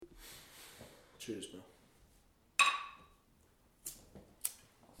Cheers, bro.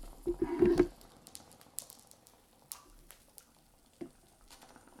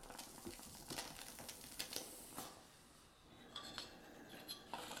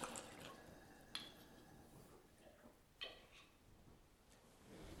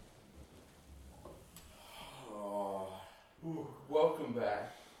 Welcome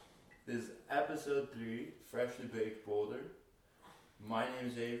back. This is episode 3, Freshly Baked Boulder. My name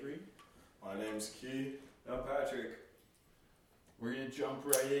is Avery. My name's Ki. I'm Patrik. We're going to jump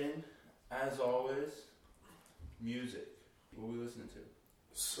right in. As always, music. What are we listening to?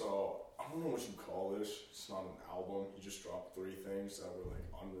 So, I don't know what you call this. It's not an album. You just dropped 3 things that were like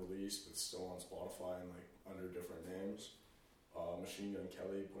unreleased but still on Spotify and like under different names. Machine Gun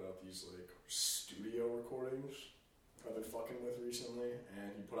Kelly put out these like studio recordings I've been fucking with recently,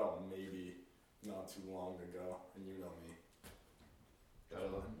 and he put out Maybe not too long ago, and you know me. Gotta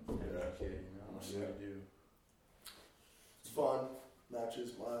love him. Yeah. Kid, you know, what do I do? It's fun.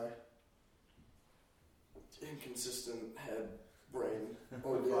 Matches my inconsistent head brain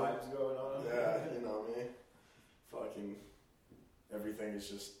ordeal. Vibes going on. Yeah, you know me. Fucking everything is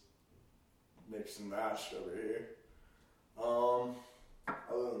just mixed and matched over here.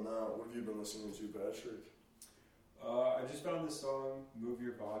 Other than that, what have you been listening to, Patrik? I just found this song, Move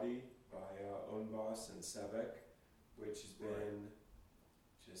Your Body, by Own Boss and Sevek, which has been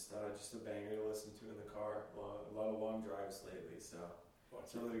just a banger to listen to in the car. A lot of long drives lately, so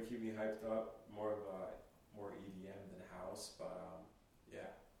something to keep me hyped up. More EDM than house, but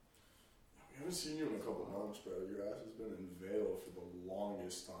yeah. We haven't seen you in a couple months, bro. Your ass has been in Vail for the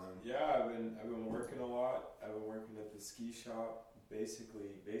longest time. Yeah, I've been working a lot. I've been working at the ski shop,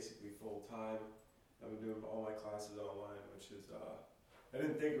 basically full time. I've been doing all my classes online, which is I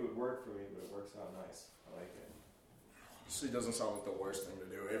didn't think it would work for me, but it works out nice. I like it. Honestly, doesn't sound like the worst thing to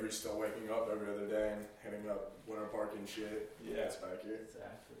do. Avery's still waking up every other day and hitting up Winter Park and shit. Yeah, it's back here.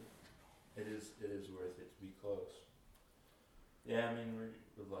 Exactly. It is worth it to be close. Yeah, I mean we're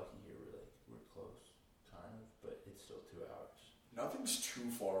lucky here. We're close, kind of, but it's still 2 hours. Nothing's too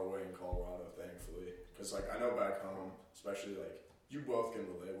far away in Colorado, thankfully. Because like I know back home, especially like you both can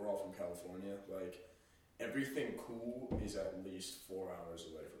relate. We're all from California. Like everything cool is at least 4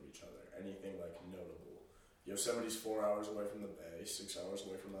 hours away from each other. Anything like notable. Yosemite's 4 hours away from the Bay, 6 hours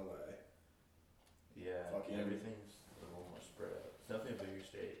away from LA. Yeah, Fucking everything's a little more spread out. It's definitely a bigger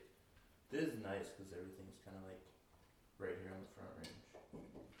state. This is nice because everything's kind of like right here on the front range,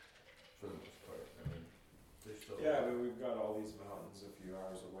 for the most part. I mean, there's still... Yeah, but we've got all these mountains a few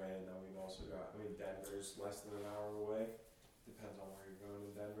hours away, and then we've also got, Denver's less than an hour away. Depends on where you're going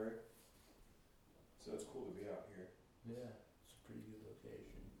in Denver. So it's cool to be out here. Yeah, it's a pretty good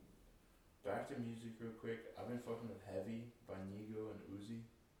location. Back to music real quick. I've been fucking with Heavy by Nigo and Uzi.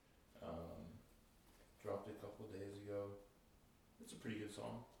 Dropped it a couple days ago. It's a pretty good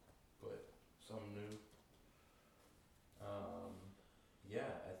song, but something new.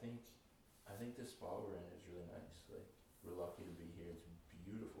 Yeah, I think this spot we're in is really nice. Like, we're lucky to be here. It's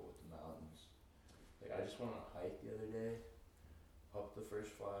beautiful with the mountains. Like, I just went on a hike the other day, up the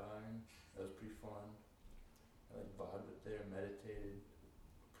first Flatiron. That was pretty fun. I like vibed up there, meditated,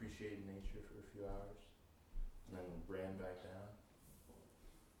 appreciated nature for a few hours, and then ran back down.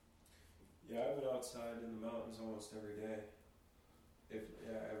 Yeah, I've been outside in the mountains almost every day.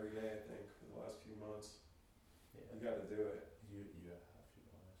 Every day I think for the last few months. Yeah, you got to do it. You have to,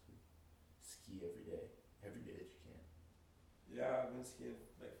 honestly. Ski every day that you can. Yeah, I've been skiing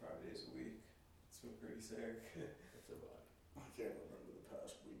like 5 days a week. It's been pretty sick. That's a vibe. I can't remember the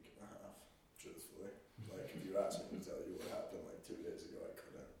past week and a half, truthfully. Like, if you asked me to tell you what happened like 2 days ago, I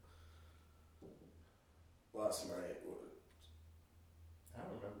couldn't. Last night, I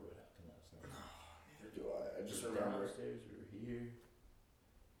don't remember what happened last night. Neither do I. I just we were remember. downstairs, we were here.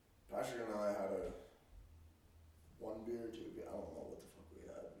 Patrik and I had 1 beer, 2 beer. I don't know what the fuck we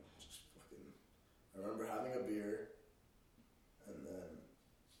had. Just fucking. I remember having a beer and then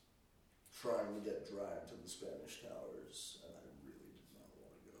trying to get dragged to the Spanish Towers, and I really did not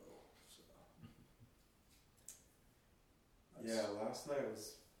want to go. So. Yeah, last night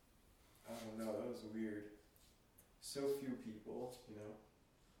was, I don't know, that was weird. So few people, you know.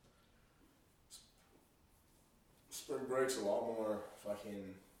 Spring break's a lot more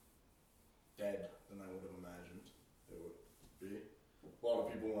fucking dead than I would have imagined it would be. A lot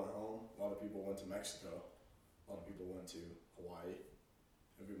of people went home. A lot of people went to Mexico. A lot of people went to Hawaii.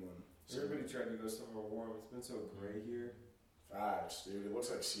 Everybody tried to go somewhere warm. It's been so gray here. Facts, dude. It looks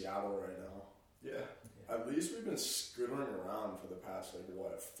like Seattle right now. Yeah. At least we've been scootering around for the past,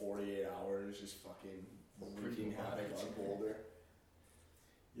 48 hours, just fucking wreaking havoc on Boulder.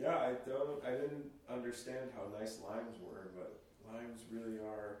 Yeah, I didn't understand how nice limes were, but limes really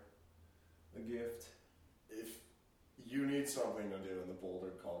are a gift. If you need something to do in the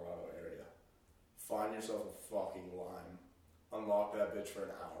Boulder, Colorado area, find yourself a fucking lime. Unlock that bitch for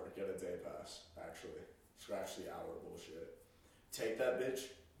an hour. Get a day pass, actually. Scratch the hour bullshit. Take that bitch,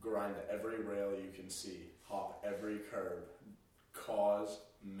 grind every rail you can see, hop every curb, cause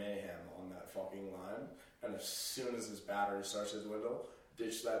mayhem on that fucking lime, and as soon as this battery starts to dwindle,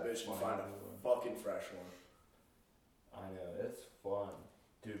 ditch that bitch and find a fucking fresh one. I know, it's fun.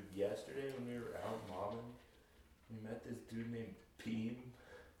 Dude, yesterday when we were out mobbing, we met this dude named Peem.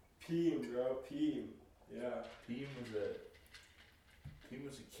 Peem, bro, Peem. Yeah. Peem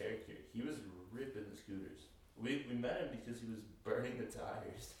was a character. He was ripping the scooters. We met him because he was burning the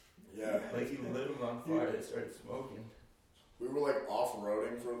tires. Yeah. Like he lit them on fire. They started smoking. We were like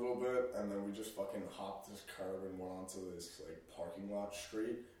off-roading for a little bit, and then we just fucking hopped this curb and went onto this like parking lot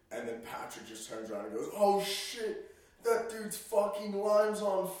street, and then Patrik just turns around and goes, "Oh shit, that dude's fucking lime's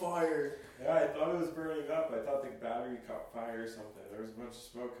on fire." Yeah, I thought it was burning up. I thought the battery caught fire or something. There was a bunch of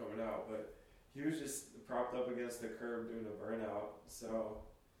smoke coming out, but he was just propped up against the curb doing a burnout. So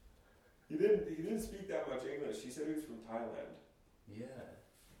he didn't speak that much English. He said he was from Thailand. Yeah.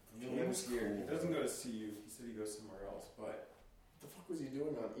 He lives here. He doesn't go to CU. He said he goes somewhere else. But what the fuck was he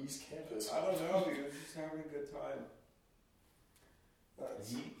doing on East Campus? I don't know. He was just having a good time.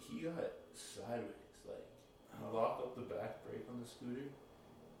 He got sideways. Like you lock up the back brake on the scooter.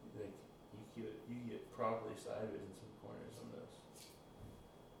 Like you get probably sideways in some corners on this.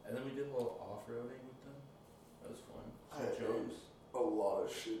 And then we did a little off-roading with them. That was fun. Some jumps. A lot of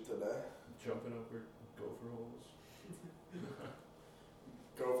shit today. Jumping over gopher holes.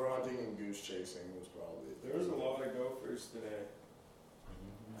 Gopher hunting and goose chasing was probably... There was a lot of gophers today.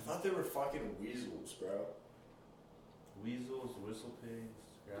 I thought they were fucking weasels, bro. Weasels, whistle pigs,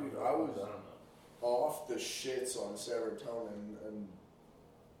 dude, I don't know. Off the shits on serotonin and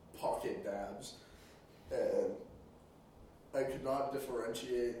pocket dabs, and I could not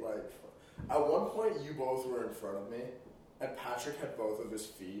differentiate. Like, at one point, you both were in front of me, and Patrik had both of his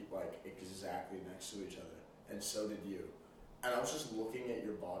feet like exactly next to each other, and so did you. And I was just looking at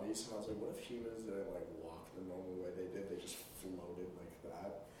your bodies, and I was like, what if humans didn't like walk the normal way they did? They just floated like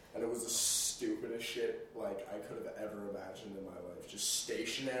that. And it was the stupidest shit like I could have ever imagined in my life. Just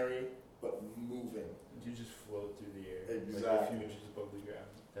stationary, but moving. You just float through the air. Exactly. Like a few inches above the ground.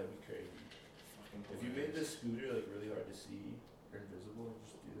 That'd be crazy. If you made the scooter like really hard to see or invisible,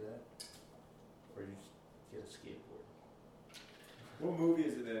 just do that. Or you just get a skateboard. What movie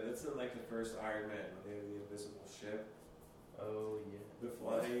is it in? It's in like the first Iron Man when they have the invisible ship. Oh yeah. The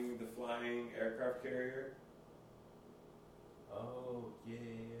flying aircraft carrier. Oh yeah.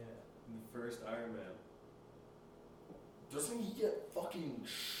 In the first Iron Man. Doesn't he get fucking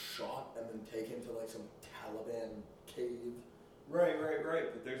shot and then taken to like some Taliban cave? Right.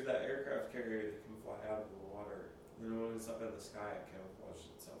 But there's that aircraft carrier that can fly out of the water. And when it's up in the sky, it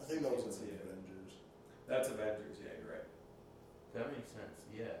camouflages itself. I think that was in the Avengers. That's Avengers, yeah, you're right. That makes sense.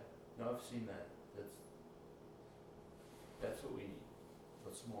 Yeah. No, I've seen that. That's what we need.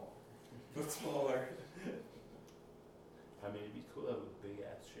 But smaller. But smaller. I mean, it'd be cool to have a big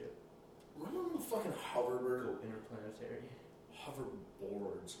ass ship. Remember the fucking hoverboard? Go interplanetary.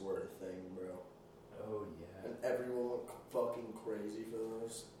 Hoverboards were a thing, bro. Oh yeah. And everyone went fucking crazy for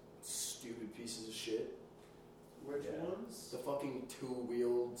those stupid pieces of shit. Which ones? The fucking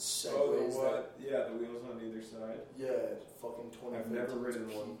two-wheeled segways. Oh, the what? Yeah, the wheels on either side. Yeah, fucking 20. I've never ridden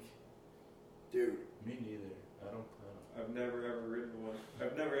one. Dude. Me neither. I don't plan on. I've never ever ridden one.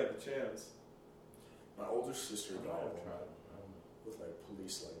 I've never had the chance. My older sister got one tried. with like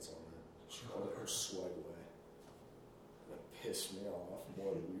police lights on it. She called it her Swagway. That pissed me off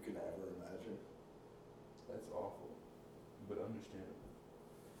more than you can ever imagine. That's awful, but understandable.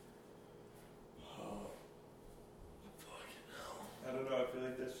 Fucking hell. I don't know. I feel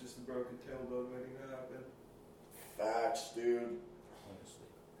like that's just a broken tailbone waiting to happen. Facts, dude. Honestly.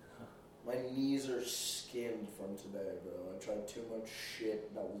 My knees are skinned from today, bro. I tried too much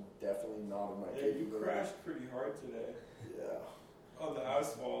shit that was definitely not in my capability. You crashed pretty hard today. Yeah. On the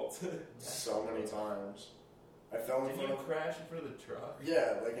asphalt. So many times. I fell in Did front you of... crash in front of the truck?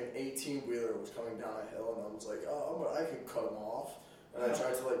 Yeah, like an 18-wheeler was coming down a hill, and I was like, oh, I can cut him off. And I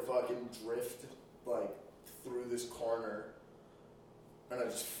tried to, like, fucking drift, like, through this corner. And I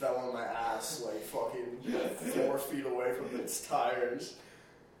just fell on my ass, like, fucking 4 feet away from its tires.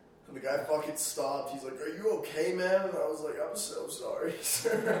 And the guy fucking stopped. He's like, are you okay, man? And I was like, I'm so sorry,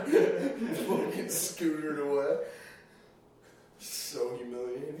 sir. Fucking scootered away. So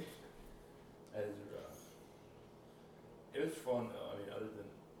humiliating. That is rough. It was fun, though. I mean, other than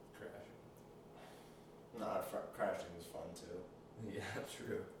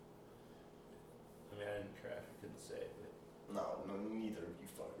True. I mean, I didn't crash. I couldn't say, but No, neither of you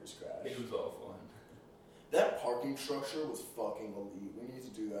fuckers crashed. it was all fun. That parking structure was fucking elite. We need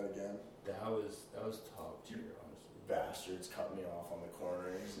to do that again. That was top tier, honestly. Bastards cut me off on the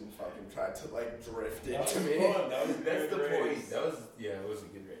corners and fucking tried to like drift That into was me. fun. That was a That's good the race. point. It was a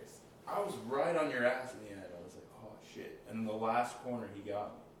good race. I was right on your ass in the end. I was like, oh shit. And in the last corner, he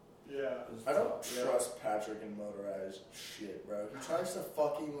got me. Yeah. It was I don't tough. trust Patrik in motorized shit, bro. He tries to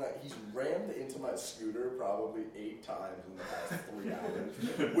fucking he's rammed into my scooter probably 8 times in the past 3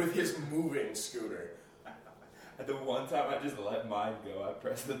 hours with his moving scooter. At the one time, I just let mine go. I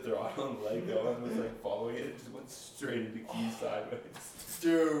pressed the throttle and let go and was like following it. It just went straight into Ki sideways.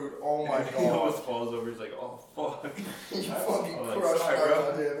 Dude, oh my He god. almost falls over. He's like, oh fuck. You fucking I'm like, crushed sorry, my bro.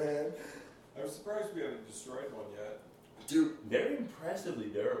 goddamn hand. I'm surprised we haven't destroyed one yet. Dude, They're impressively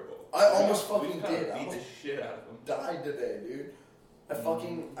durable. I almost We fucking kinda did. I beat almost the shit out of them. died today, dude.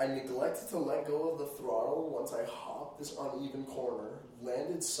 I neglected to let go of the throttle once I hopped this uneven corner,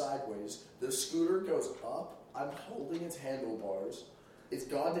 landed sideways, the scooter goes up, I'm holding its handlebars, its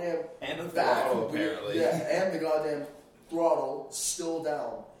goddamn And the back throttle, wheel, apparently. yeah, and the goddamn throttle still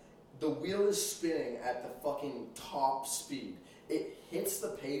down. The wheel is spinning at the fucking top speed. It hits the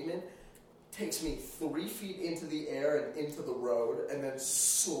pavement, takes me 3 feet into the air and into the road, and then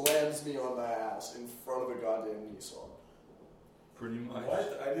slams me on my ass in front of a goddamn Nissan. Pretty much.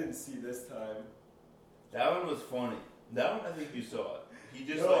 What? I didn't see this time. That one was funny. That one, I think you saw it. He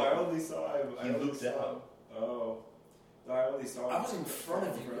just No, like I only saw him. he looked out. Oh. No, I only saw him. I was in front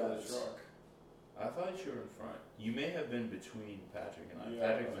of you the guys. truck. I thought you were in front. You may have been between Patrik and I.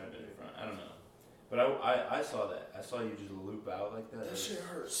 Yeah, Patrik might have been in front. I don't know. But I saw that. I saw you just loop out like that. That shit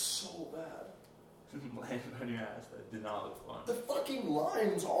hurt so bad. Landed on your ass. That did not look fun. The fucking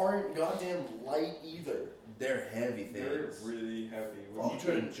lines aren't goddamn light either. They're heavy They're things. really heavy. When you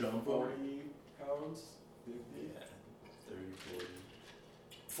try to jump 40 over, pounds? 50? yeah, 30, 40.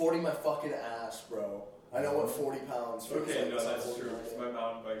 40 my fucking ass, bro. I know what 40 pounds feels Okay, like. no, It's that's not 40 true. right 'Cause now. my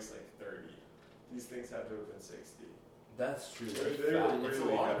mountain bike's like 30. These things had to have been 60. That's true. They There's were it's a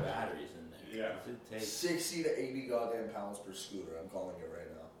really lot of heavy. batteries in there. Yeah. It takes. 60 to 80 goddamn pounds per scooter. I'm calling it right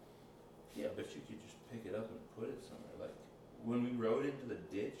now. Yeah, but you could just pick it up and put it somewhere. Like when we rode into the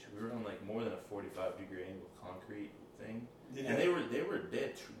ditch, we were on like more than a 45-degree angle concrete thing, and they were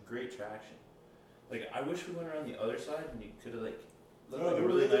dead. Great traction. Like I wish we went around the other side and you could have like looked like a they're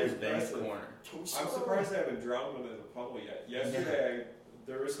really really nice bank impressive. corner. I'm surprised I haven't drowned one in a puddle yet. Yesterday,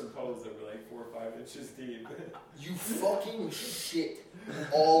 there were some puddles that were like 4 or 5 inches deep. You fucking shit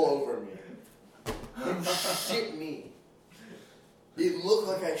all over me. You shit me. It looked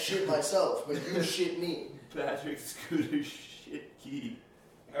like I shit myself, but you shit me. Patrick's scooter shit Ki.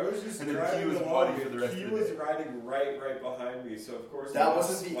 I was just And then driving he was along, muddy for the rest he of the was day. riding right behind me, so of course That I was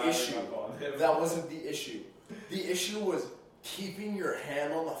wasn't the splattering issue. up on him. That wasn't the issue. The issue was keeping your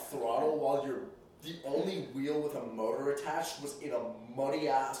hand on the throttle while the only wheel with a motor attached was in a muddy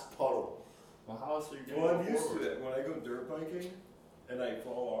ass puddle. Well, how else are you Well, going I'm used forward? to it. When I go dirt biking and I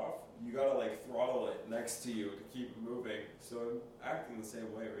fall off, you gotta like throttle it next to you to keep it moving. So I'm acting the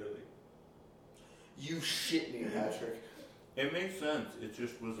same way, really. You shit me, Patrik. It makes sense. It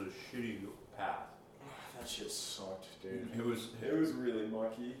just was a shitty path. That shit sucked, dude. It was. It was really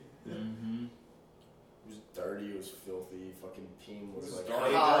mucky. Mm-hmm. It was dirty, it was filthy, fucking team was It was like,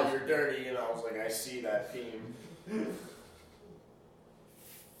 dirty. haha, you're dirty, and I was like, I see that team.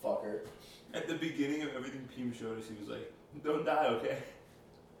 Fucker. At the beginning of everything Pim showed us, he was like, "Don't die, okay?"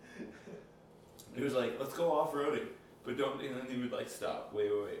 He was like, "Let's go off-roading, but don't." And then he would like, "Stop, wait,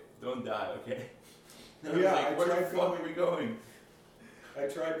 don't die, okay?" And I was Yeah, like, I "Where the tried fuck going- are we going?" I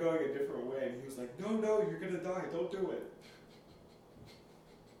tried going a different way, and he was like, "No, you're gonna die. Don't do it."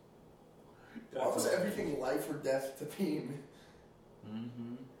 Why was everything life or death to Pim?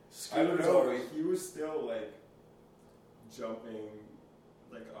 Mm-hmm. I don't Scooters know, are- but he was still like jumping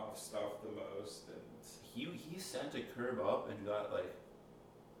like off stuff the most, and He sent a curve up and got like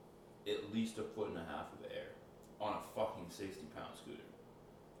at least 1.5 feet of air on a fucking 60-pound scooter.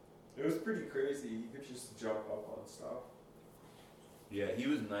 it was pretty crazy. He could just jump up on stuff. Yeah, he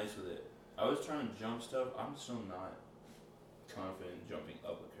was nice with it. I was trying to jump stuff. I'm still not confident in jumping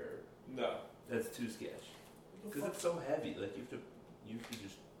up a curve. No. That's too sketch. Because it's so heavy. Like you have to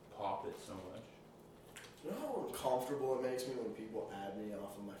just pop it so much. You know how uncomfortable it makes me when people add me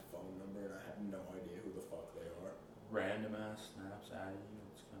off of my phone number and I have no idea who the fuck they are? Random ass snaps at you.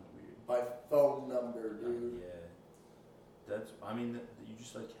 It's kind of weird. My phone number, dude. Yeah. That's. I mean, you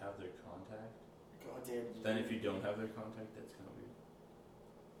just like have their contact. Goddamn. Then if you don't have their contact, that's kind of weird.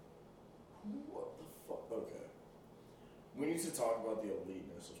 What the fuck? Okay. We need to talk about the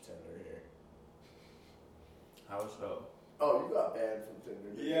eliteness of Tinder here. How so? Oh, you got banned from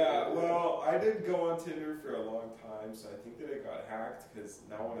Tinder. Yeah, well, I didn't go on Tinder for a long time, so I think that it got hacked, because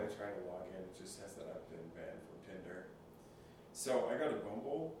now when I try to log in, it just says that I've been banned from Tinder. So I got a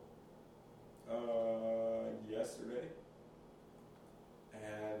Bumble yesterday,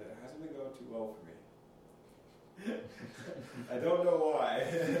 and it hasn't been going too well for me. I don't know why.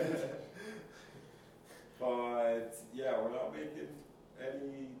 But, yeah, we're not making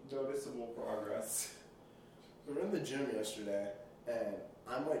any noticeable progress. We were in the gym yesterday, and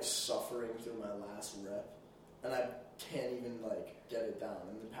I'm like suffering through my last rep, and I can't even like get it down.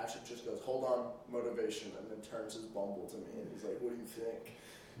 And then Patrik just goes, "Hold on, motivation," and then turns his Bumble to me, and he's like, "What do you think?"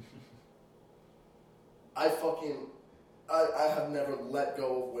 I have never let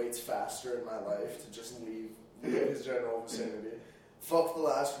go of weights faster in my life to just leave his general vicinity. Fuck the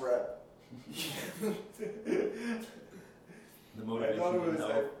last rep. The motivation. I thought it was,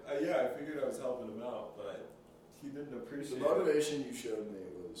 I figured I was helping him out, but he didn't appreciate The motivation you showed me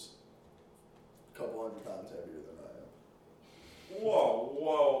was a couple hundred times heavier than I am.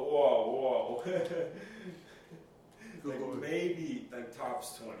 Whoa. Like maybe like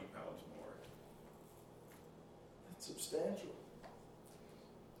tops 20 pounds more. That's substantial.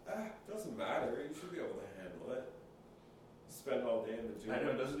 Doesn't matter. You should be able to handle it. Spend all day in the gym. I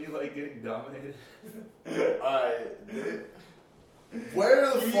know, doesn't he like getting dominated? Where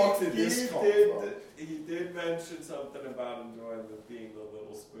the fuck did this come from? He did mention something about enjoying being the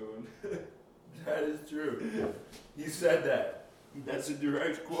little spoon. That is true. He said that. That's a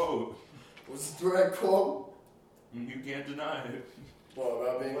direct quote. What's the direct quote? You can't deny it. What,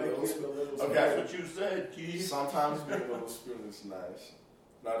 about being a little spoon? Okay. That's what you said, Keith. Sometimes being a little spoon is nice.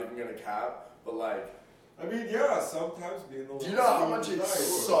 Not even gonna cap, but like... I mean, yeah, sometimes being a little spoon. Do you know how much is it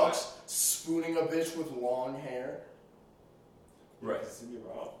nice. sucks spooning a bitch with long hair? Right. It's in your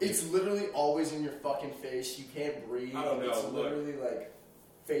mouth. It's literally always in your fucking face. You can't breathe. I don't know, It's look. literally like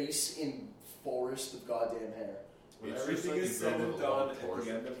face in forest of goddamn hair. When It's everything just like is you go said and with a done long at portion.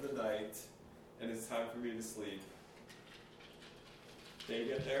 the end of the night, and it's time for me to sleep. They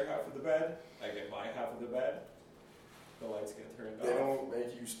get their half of the bed, I get my half of the bed, the lights get turned They off. don't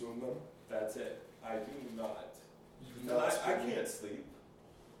make you spoon them. That's it. I do not. You And not I spoon them. can't sleep.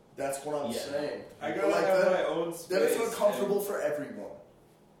 That's what I'm Yeah. saying. I But gotta like have that- my own space. Then it's uncomfortable for everyone.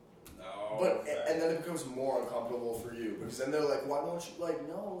 No. But and then it becomes more uncomfortable for you because then they're like, why don't you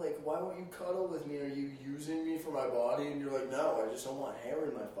why won't you cuddle with me? Are you using me for my body? And you're like, no, I just don't want hair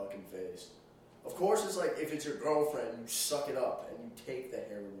in my fucking face. Of course, it's like if it's your girlfriend, you suck it up and you take the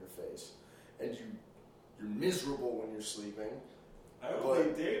hair in your face, and you're miserable when you're sleeping. I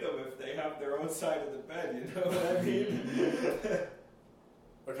only date them if they have their own side of the bed. You know what I mean?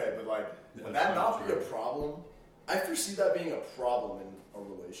 Okay, but like, would That's that not be a true. problem? I foresee that being a problem in a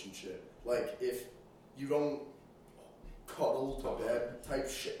relationship. Like, if you don't cuddle to bed type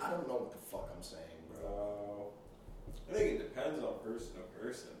shit. I don't know what the fuck I'm saying, bro. I think it depends on person to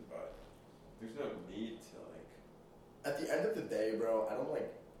person, but there's no need to like. At the end of the day, bro, I don't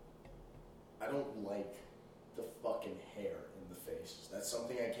like the fucking hair in the face. That's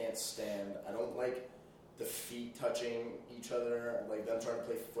something I can't stand. I don't like the feet touching each other, like them trying to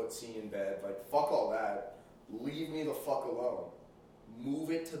play footsie in bed. Like, fuck all that. Leave me the fuck alone.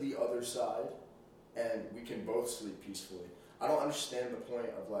 Move it to the other side, and we can both sleep peacefully. I don't understand the point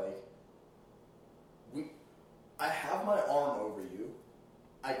of like, I have my arm over you.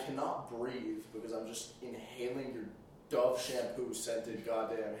 I cannot breathe because I'm just inhaling your Dove shampoo scented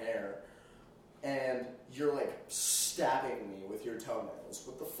goddamn hair, and you're like stabbing me with your toenails.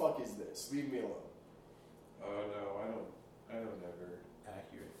 What the fuck is this? Leave me alone. Oh no, I don't ever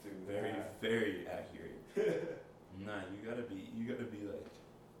Accurate. do Very, that. very accurate. Nah, you gotta be like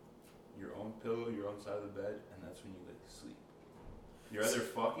your own pillow, your own side of the bed, and that's when you like sleep. You're either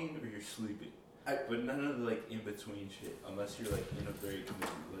fucking or you're sleeping. But none of the like in between shit, unless you're like in a very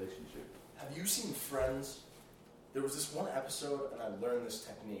committed relationship. Have you seen Friends? There was this one episode, and I learned this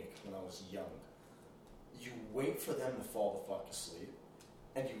technique when I was young. You wait for them to fall the fuck asleep,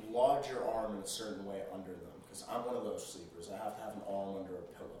 and you lodge your arm in a certain way under them. Because I'm one of those sleepers. I have to have an arm under a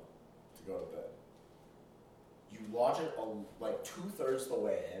pillow to go to bed. You lodge it like 2/3 the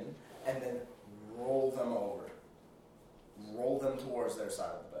way in, and then roll them over. Roll them towards their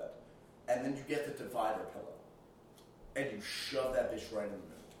side of the bed. And then you get the divider pillow. And you shove that bitch right in the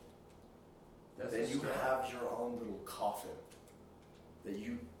middle. Then you have your own little coffin that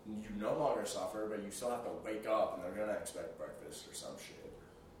you no longer suffer, but you still have to wake up and they're gonna expect breakfast or some shit.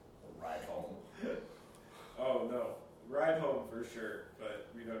 Or ride home. Oh no, ride home for sure, but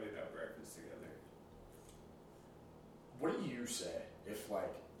we don't need to have breakfast together. what do you say if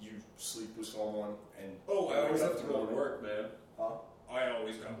like you sleep with someone and I always have to go to work, man. Huh? I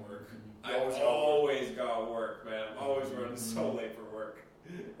always got work. You I always got work, man. I'm always running so late for work.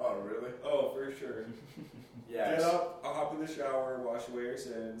 Oh, really? Oh, for sure. Yeah. Get up, I'll hop in the shower, wash away your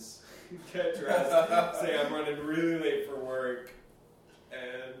sins, get dressed, say I'm running really late for work,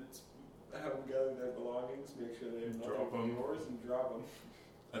 and have them gather their belongings, make sure they have Drop nothing them. yours, and drop them.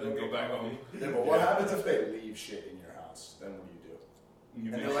 And then go back home. Yeah, but what happens if they leave shit in your house? Then what do you do? You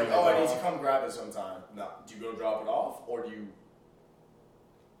And make they're sure like, they oh, go I need off. to come grab it sometime. No. Do you go drop it off, or do you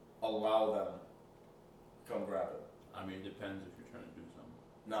allow them to come grab it? I mean, it depends if you're trying to do something.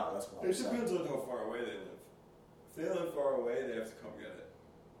 No, that's what I'm It saying. depends on how far away they live. If they live far away, they have to come get it.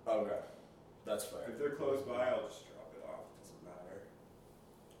 Okay. That's fair. If they're close by, I'll just drop it off. It doesn't matter.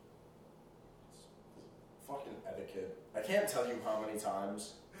 Fucking etiquette. I can't tell you how many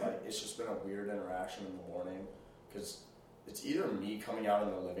times, like, it's just been a weird interaction in the morning, because it's either me coming out in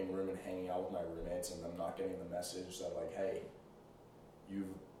the living room and hanging out with my roommates and them not getting the message that, like, hey,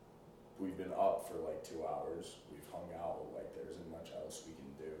 we've been up for, like, 2 hours, we've hung out, like, there isn't much else we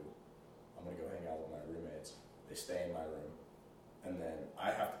can do. I'm gonna go hang out with my roommates. They stay in my room, and then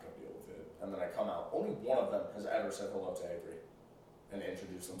I have to go deal with it. And then I come out. Only one of them has ever said hello to Avery and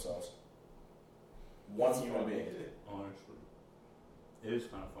introduced themselves. One human being. Honestly, it was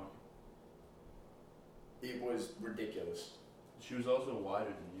kind of funny. It was ridiculous. She was also wider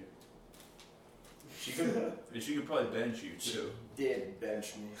than you. She could And she could probably bench you too. did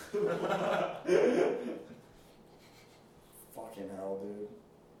bench me. Fucking hell, dude.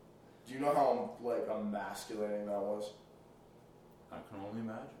 Do you know how like emasculating that was? I can only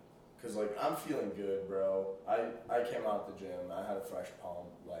imagine. Cause like I'm feeling good, bro. I came out of the gym. I had a fresh pump.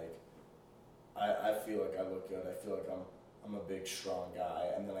 Like I feel like I look good. I feel like I'm a big strong guy,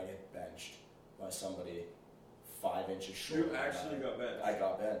 and then I get benched by somebody 5 inches shorter. You actually got benched. I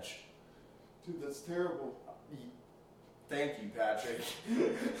got benched. Dude, that's terrible. Thank you, Patrik.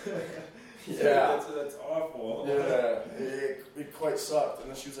 Yeah, that's awful. Yeah, it quite sucked. And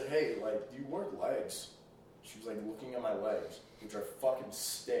then she was like, hey, like, do you work legs? She was like looking at my legs, which are fucking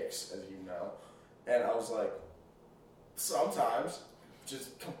sticks, as you know. And I was like, sometimes,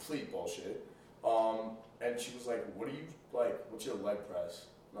 just complete bullshit. And she was like, what do you, like, what's your leg press?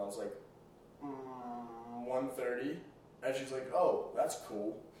 And I was like, 130. And she's like, oh, that's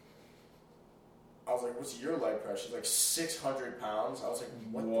cool. I was like, what's your leg press? She's like, 600 pounds. I was like,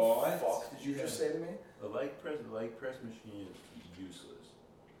 what the fuck did you just say to me? The leg press machine is useless.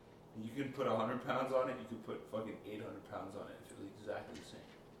 You can put 100 pounds on it. You can put fucking 800 pounds on it. It feels exactly the same.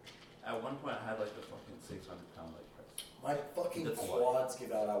 At one point, I had like a fucking 600-pound leg press. My fucking That's quads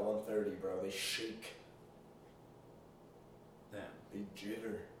give out at 130, bro. They shake. Damn. They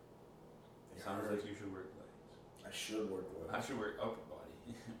jitter. They Sounds hurt. like you should work legs. I should work legs. I should work upper body,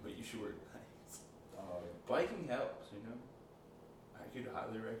 but you should work legs. Biking Biking helps, you know. I could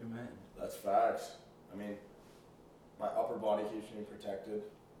highly recommend. That's facts. I mean, my upper body keeps me protected.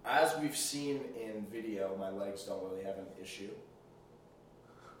 As we've seen in video, my legs don't really have an issue.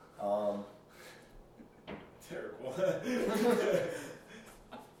 Terrible.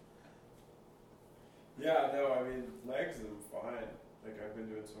 Yeah, no, I mean, legs I'm fine. Like, I've been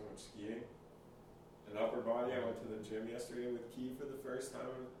doing so much skiing. And upper body, I went to the gym yesterday with Ki for the first time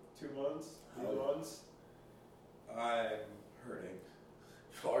in 2 months, 3 months. I'm hurting.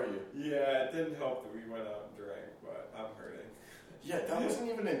 Are you? Yeah, it didn't help that we went out and drank, but I'm hurting. Yeah, that wasn't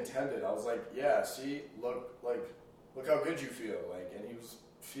even intended. I was like, yeah, see, look how good you feel. Like, and he was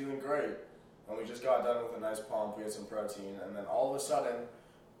feeling great. And we just got done with a nice pump. We had some protein, and then all of a sudden,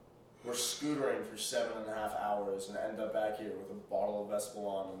 we're scootering for 7.5 hours and end up back here with a bottle of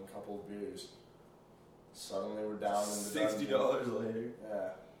Espolon and a couple of beers. Suddenly we're down in the dungeon. $60 later, Yeah.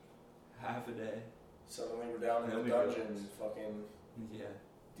 half a day. Suddenly we're down in Then the we dungeon, realized. fucking Yeah.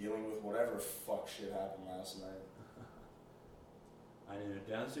 dealing with whatever fuck shit happened last night. I know,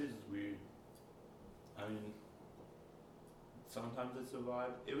 downstairs is weird. I mean, sometimes it's a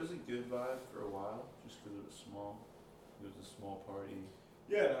vibe. It was a good vibe for a while, just because it was small. It was a small party.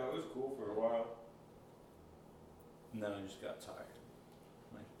 Yeah, no, it was cool for a while. And then I just got tired.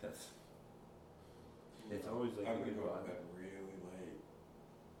 Like, it's always like I'm a good gonna go to vibe. bed really late.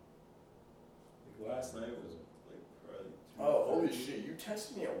 Like, last night was like probably 2:30. Oh, holy shit. You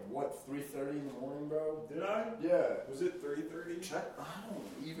texted me at what, 3:30 in the morning, bro? Did I? Yeah. Was it 3:30? I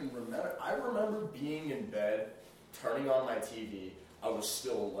don't even remember. I remember being in bed, turning on my TV. I was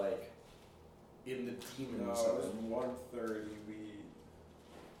still, like, in the demon No, it zone. was 1:30. We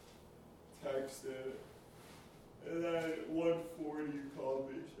texted, and then at 1:40 you called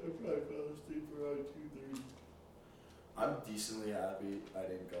me. So I probably fell asleep around 2:30. I'm decently happy I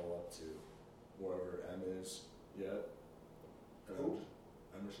didn't go up to wherever M is yet. Who?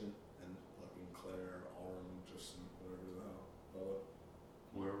 Emerson and fucking Claire, Aurum, Justin, whatever the hell.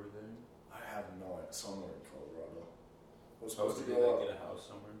 Where were they? I have no idea. Somewhere in Colorado. I was Oh, supposed to did go they up. get a house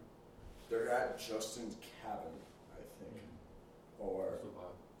somewhere? They're at Justin's cabin, I think. Or What's the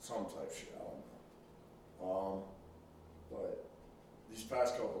vibe? some type shit, I don't know. But these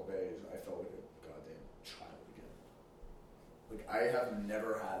past couple days, I felt like a goddamn child again. Like, I have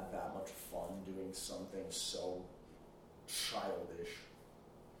never had that much fun doing something so childish.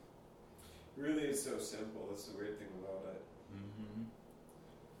 Really, it's so simple. That's the weird thing about it. Mm-hmm.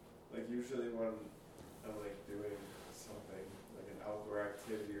 Like usually when I'm like doing something like an outdoor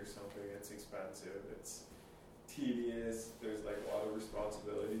activity or something, it's expensive, it's tedious, there's like a lot of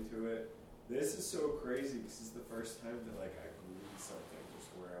responsibility to it. This is so crazy because it's the first time that like I can lead something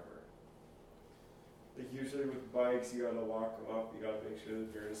just wherever. Like usually with bikes, you gotta lock them up, you gotta make sure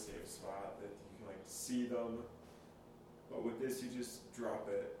that they're in a safe spot, that you can like see them. But with this, you just drop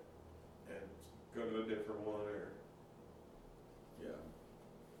it and go to a different one or. Yeah.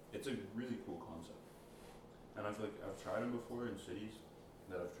 It's a really cool concept. And I feel like I've tried them before in cities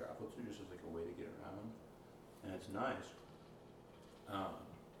that I've traveled to just as like a way to get around. And it's nice.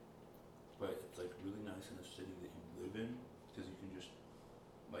 But it's like really nice in a city that you live in because you can just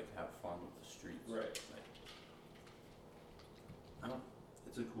like have fun with the streets. Right. Like, I don't.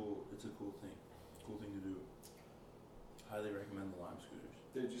 It's a cool thing. Cool thing to do. Highly recommend the Lime scooters.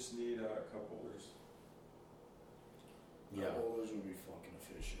 They just need cup holders. Yeah. Bowlers would be fucking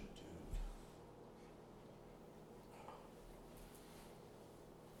efficient, dude.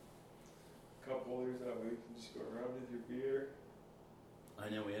 Cup holders that way you can just go around with your beer. I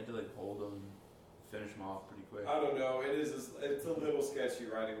know we had to like hold them, finish them off pretty quick. I don't know. It's a little sketchy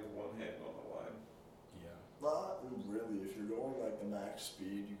riding with one hand on the line. Yeah. Not really. If you're going like the max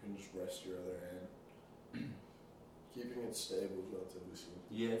speed, you can just rest your other hand. Keeping it stable is relatively simple.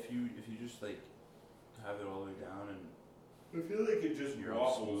 Yeah, if you just like have it all the way down and I feel like it just You're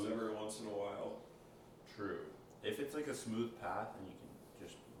wobbles smooth. every once in a while. true. If it's like a smooth path, then you can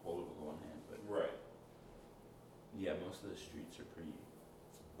just hold it with one hand. But Right. yeah, most of the streets are pretty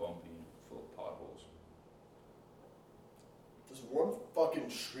bumpy and full of potholes. There's one fucking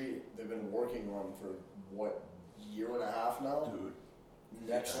street they've been working on for what, year and a half now? Dude,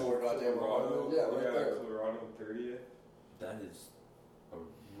 Next to our goddamn Colorado. Yeah, right there. Colorado and 30th. that is a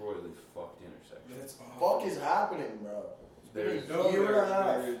royally fucked intersection. That's Fuck is happening, bro? There's No, year and a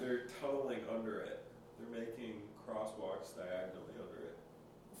half. They're tunneling under it. They're making crosswalks diagonally under it.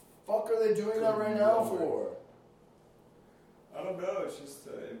 Fuck are they doing that right now for? I don't know. It's just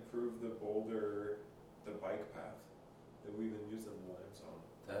to improve the Boulder, the bike path that we've been using the lines on.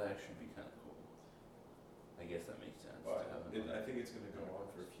 That actually be kind of cool. I guess that makes sense. But to have I think it's going to go on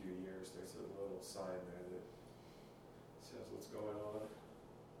for a few years. There's a little sign there that says what's going on.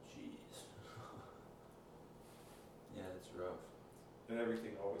 Jeez. Yeah, it's rough. And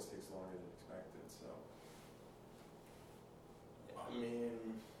everything always takes longer than expected, so. I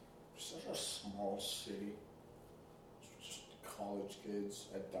mean, such a small city. It's just college kids.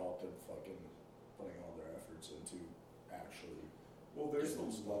 I doubt they're fucking putting all their efforts into actually. Well, there's a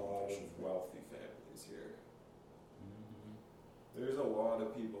It's lot of not- wealthy families here. Mm-hmm. There's a lot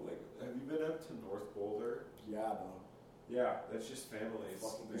of people. Like, have you been up to North Boulder? Yeah, dog. Yeah, that's just families.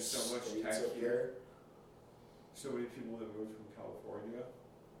 Fucking There's so much estates tech up here. So many people that moved from California.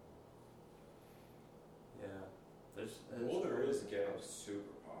 Yeah. There's Boulder is getting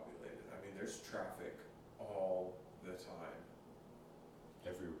super populated. I mean, there's traffic all the time.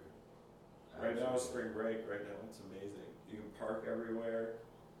 everywhere. Right now, Absolutely. spring break. Right now, it's amazing. You can park everywhere.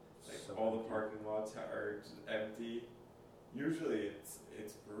 Like So all the empty. parking lots are just empty. Usually,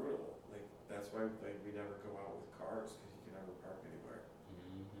 it's brutal. Like that's why like we never go out with cars because you can never park anywhere.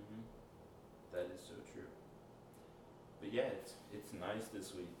 Mm-hmm. That is so true. But yeah, it's nice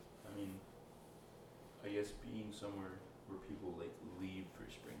this week. I mean, I guess being somewhere where people like leave for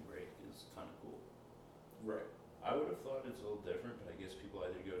spring break is kind of cool. Right. I would have thought it's a little different, but I guess people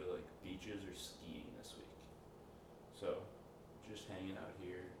either go to like beaches or skiing this week. So, just hanging out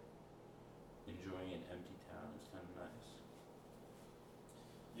here, enjoying an empty town is kind of nice.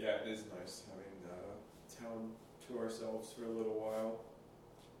 Yeah, it is nice having town to ourselves for a little while.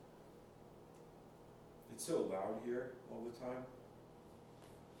 It's so loud here all the time.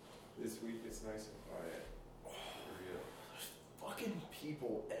 This week it's nice and quiet. For real. Fucking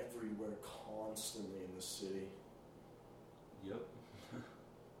people everywhere constantly in the city. Yep.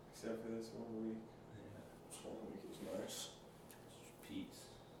 Except for this 1 week. Yeah. This 1 week is nice. It's just peace.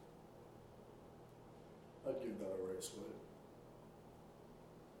 I'd give without a right split.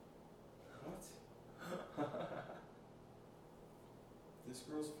 What? This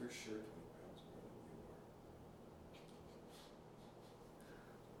girl's for sure 20 pounds more than you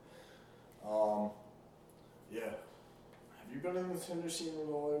are. Yeah. Have you been in the Tinder scene at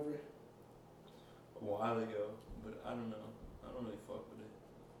all, Avery? A while ago, but I don't know. I don't really fuck with it.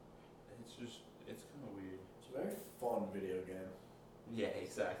 It's just, it's kind of weird. It's a very fun video game. Yeah,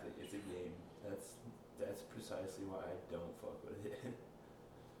 exactly. It's a game. That's precisely why I don't fuck with it.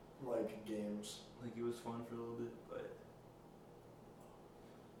 Like games. Like, it was fun for a little bit, but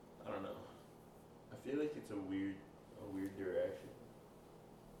I don't know. I feel like it's a weird direction.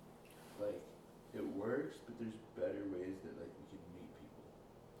 Like, it works, but there's better ways that like we could meet people.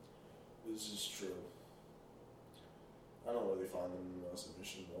 This is true. I don't really find them the most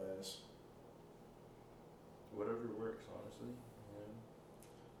efficient ways. Whatever works, honestly. Yeah.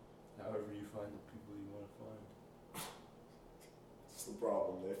 However you find the people you want to find. It's the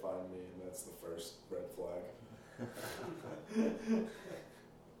problem. They find me, and that's the first red flag.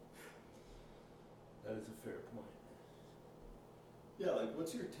 That is a fair point. Yeah, like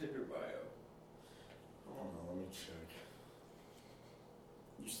what's your Tinder bio? I don't know. Let me check.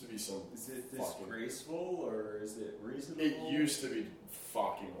 Used to be some. Is it fucking- disgraceful or is it reasonable? It used to be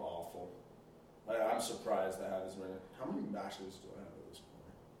fucking awful. I'm surprised I have as many. How many matches do I have at this point?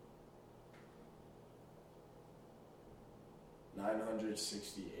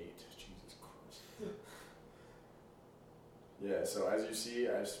 968. Jesus Christ. Yeah, so as you see,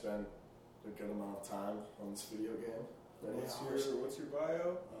 I've spent a good amount of time on this video game. What's your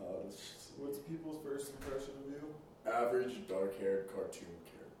bio? Let's see. What's people's first impression of you? Average dark-haired cartoon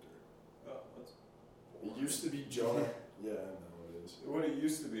character. Oh, that's It used to be Jonah. Yeah, I know it is. what it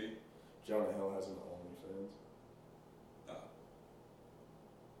used to be. Jonah Hill has an OnlyFans. Oh.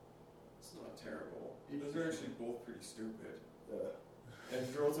 It's not terrible. Those are actually both pretty stupid. Yeah. And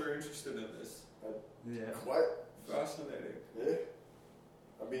girls are interested in this. Yeah. What? Fascinating. Yeah.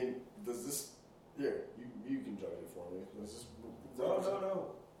 I mean, does this? Here, you can judge it for me. Does this? No.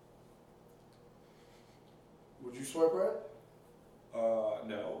 Would you swipe right?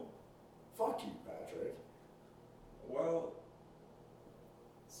 No. Fuck you, Patrick. Well,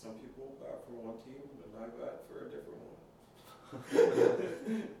 some people bat for one team, and I bat for a different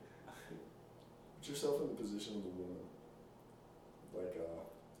one. Put yourself in the position of the woman. Like,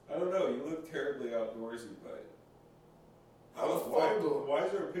 I don't know. You look terribly outdoorsy, but how the fuck? why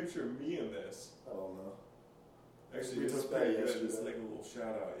is there a picture of me in this? I don't know. Actually, We it's took that pretty good. yesterday. It's like a little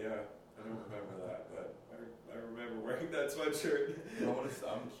shout out. Yeah, I don't remember that, but I remember wearing that sweatshirt.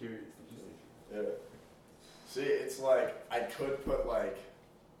 I'm curious. Yeah. See, it's like I could put like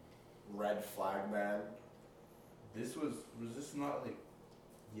red flag man. Was this not like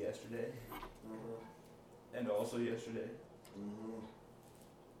yesterday? Mm-hmm. And also yesterday? Mm-hmm.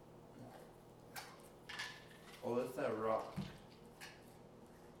 Oh, that's that rock.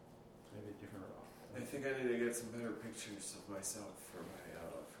 Maybe a different rock. I think I need to get some better pictures of myself for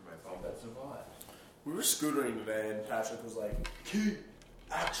my bumble. That's a vibe. We were scootering today, and Patrick was like, "Key,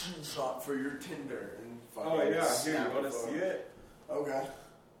 action shot for your Tinder." And fucking Oh yeah, here, snapped you want to the phone. see it? Okay.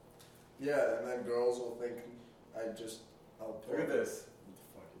 Yeah, and then girls will think I'll pull Look at up- this. What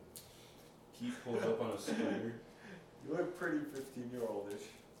the fuck is it? He pulled up on a scooter. You look pretty 15-year-old-ish.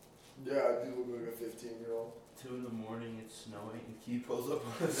 Yeah, I do look like a 15-year-old. 2 a.m, it's snowing, and he pulls up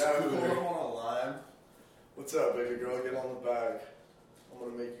on a Yeah, I pulled scooter. up on a lime. What's up, baby girl? Get on the bag. I'm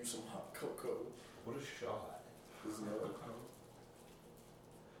gonna make you some hot cocoa. What a shot. Isn't it?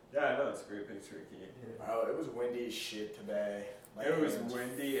 Yeah, I know, it's a great picture, Keith. Oh, it was windy as shit today. My It was hands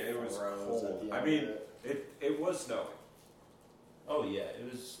windy, it was froze at cold. the I end mean, of it. it was snowing. Oh yeah,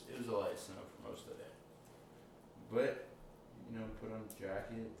 it was a light snow for most of it. But, put on a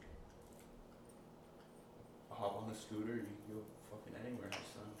jacket, hop on the scooter, you can go fucking anywhere in the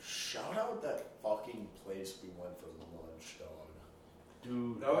sun. Shout out that fucking place we went for lunch, dog.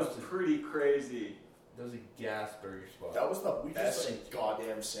 Dude, That was pretty crazy. that was a gas burger spot. That was the best like-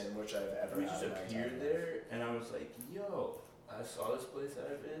 goddamn sandwich I've ever We had. just in my appeared entire there, and I was like, yo, I saw this place that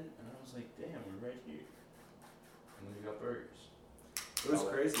I've been, and I was like, damn, we're right here. And then we got burgers. It was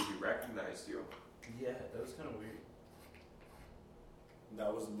crazy, he recognized you. Yeah, that was kind of weird. life.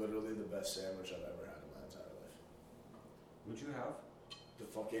 That was literally the best sandwich I've ever had in my entire life. What'd you have? The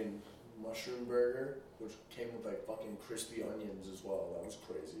fucking mushroom burger, which came with like fucking crispy onions as well. That was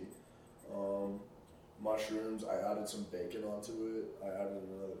crazy. Mushrooms. I added some bacon onto it. I added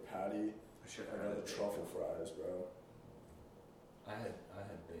another patty. I got the truffle fries, bro. I had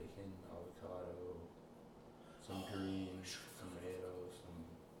bacon, avocado, some greens, tomatoes, some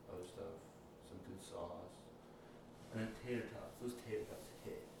other stuff, some good sauce. And then tater tots. Those tater tots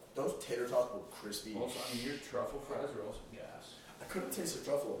hit. Those tater tots were crispy. Also, I mean, your truffle fries are also gas. I couldn't taste the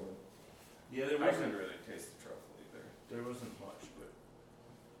truffle in them. Yeah, there I wasn't couldn't really taste the truffle either. there wasn't much, but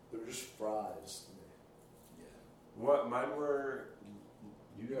They were just fries to me. yeah. What mine were?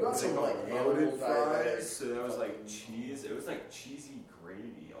 You got some like loaded animal fries. diabetic So that was like fucking- cheese. It was like cheesy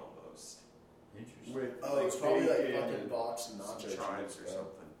gravy almost. Interesting. With Oh, it's probably like bacon fucking and boxed some nacho chives cheese, or bro.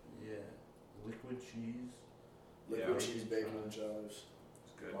 something. Yeah. Liquid cheese. Liquid Yeah. cheese, bacon, and chives.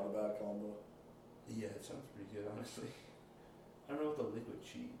 It's good. Not a bad combo. Yeah, it sounds pretty good, honestly. I don't know what the liquid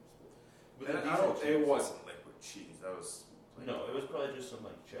cheese. But And the I don't. decent It cheese- wasn't liquid cheese. That was. Like, No, it was probably just some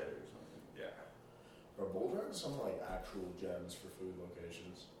like cheddar or something. Yeah. Bro, Boulder has some like actual gems for food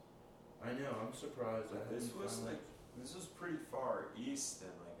locations. I know. I'm surprised. I This haven't was found, like. This was pretty far east in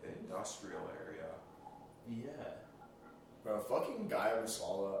like the industrial area. Yeah. Bro, fucking Gaya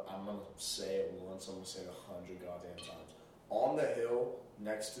Masala, I'm gonna say it once, I'm gonna say it 100 goddamn times. On the hill,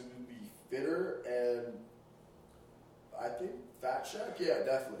 next to the Fitter and I think Fat Shack? Yeah,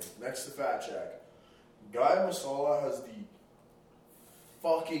 definitely. Next to Fat Shack. Gaya Masala has the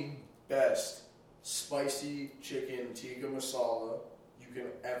fucking best spicy chicken tikka masala you can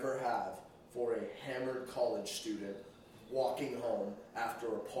ever have for a hammered college student walking home after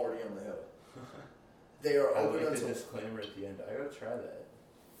a party on the hill. They are I open like the until disclaimer at the end. I gotta try that.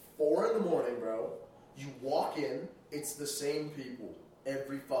 4 in the morning, bro. You walk in, it's the same people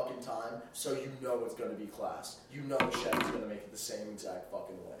every fucking time, so you know it's gonna be class. You know the chef is gonna make it the same exact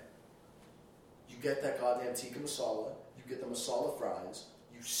fucking way. You get that goddamn tikka masala, you get the masala fries,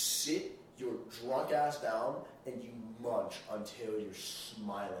 you sit your drunk ass down, and you munch until you're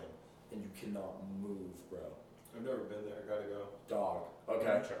smiling and you cannot move, bro. I've never been there. Gotta go. Dog. I'm Okay,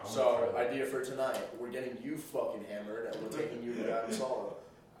 gonna try so that. idea for tonight, we're getting you fucking hammered and we're taking you to Gaya Masala.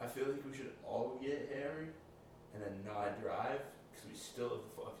 I feel like we should all get hammered and then not drive because we still have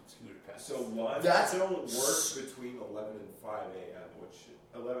the fucking scooter pass. So lunch That's- don't work between 11 and 5 a.m., which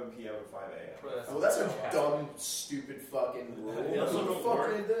 11 p.m. and 5 a.m. Bro, Well, that's a Yeah. dumb, stupid fucking rule. They also Who the don't fuck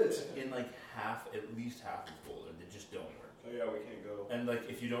work. made this? in like at least half of Boulder, they just don't work. Oh yeah, we can't go. And like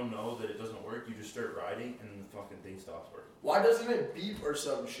if you don't know that it doesn't work, you just start riding and the fucking thing stops working. Why doesn't it beep or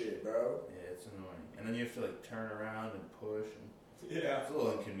some shit, bro? Yeah, it's annoying. And then you have to like turn around and push, and Yeah. it's a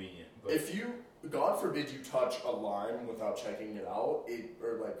little inconvenient. But If you, God forbid, you touch a line without checking it out,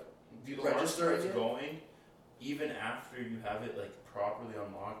 or like, the alarm registering starts it? going, even after you have it like properly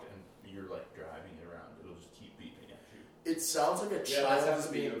unlocked and you're like driving it around, it'll just keep beeping at you. it sounds like a Yeah, child that's is happened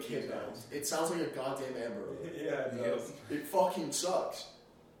to me being a few kidnapped. times. It sounds like a goddamn Amber Alert. Yeah, it does. It fucking sucks.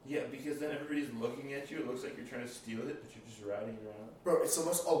 Yeah, because then everybody's looking at you. It looks like you're trying to steal it, but you're just riding around. Bro, it's the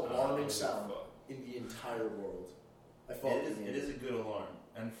most alarming Oh, sound fuck. in the entire world. I It fucking is a good alarm.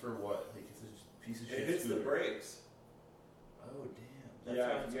 And for what? Like it's a piece of shit It hits the scooter. brakes. Oh damn. That Yeah,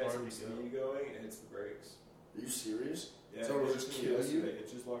 sounds if you get hard some to go. speed going, it hits the brakes. Are you serious? Yeah, So it it'll just just kill you? yesterday.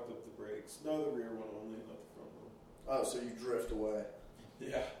 It just locked up the brakes. No, the rear one only, not the front one. Oh, so you drift away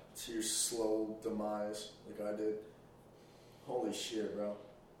Yeah. to your slow demise like I did. Holy shit, bro.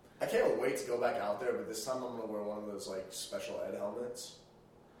 I can't wait to go back out there, but this time I'm gonna wear one of those like special ed helmets.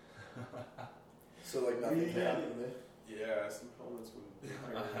 So like nothing can happen to me. Yeah, some helmets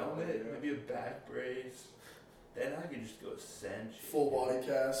would. A helmet, maybe a back brace. Then I could just go send shit. Full body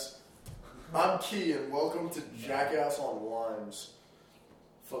cast. I'm Ki and welcome to Jackass on Limes.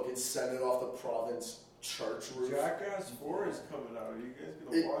 Fucking send it off the province church roof. Jackass 4 is coming out. Are you guys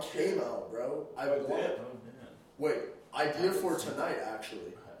gonna watch It came out, bro. I Oh, it want. did? Oh damn. Wait, idea for tonight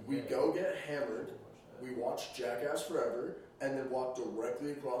actually. We Yeah. go get hammered. We watch Jackass Forever, and then walk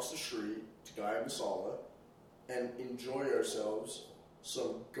directly across the street to Gaya Masala, and enjoy ourselves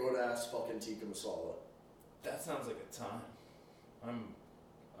some good ass fucking tikka masala. That sounds like a time. I'm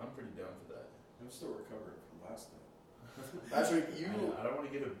pretty down for that. I'm still recovering from last night. Patrick, you I don't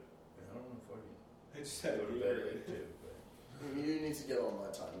want to get I don't want to fucking I just had go to bed late too. But you need to get on my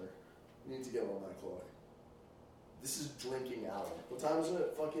timer. You need to get on my clock. This is drinking hour. What time is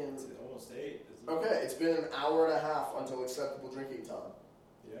it? Fucking. It's almost 8, isn't it? Okay, it's been an hour and a half until acceptable drinking time.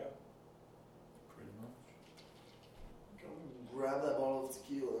 Yeah. pretty much. Go grab that bottle of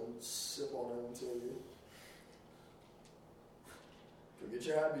tequila and sip on it until you. Go get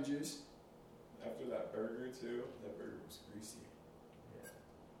your happy juice. After that burger, too. That burger was greasy. Yeah.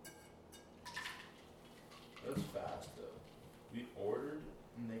 That was fast though. We ordered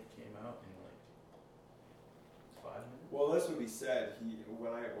and they came out in like 5 minutes. Well, that's what he said.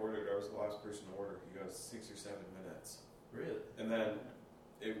 When I ordered, I was the last person to order. He goes 6 or 7 minutes. Really? And then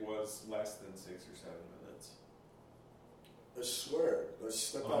it was less than 6 or 7 minutes. I swear, I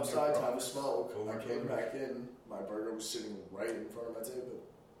stepped On your outside to have a promise. smoke. I came Overdose. back in. My burger was sitting right in front of my table.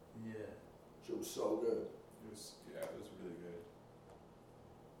 Yeah. Shit was so good. It was really good.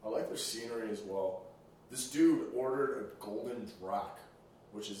 I like their scenery as well. This dude ordered a golden drac,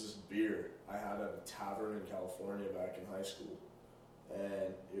 which is this beer I had at a tavern in California back in high school.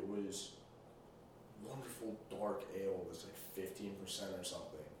 And it was wonderful dark ale. It was like 15% or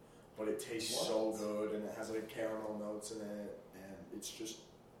something. But it tastes so good, and it has like caramel notes in it, and it's just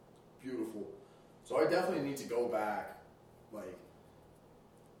beautiful. So I definitely need to go back, like,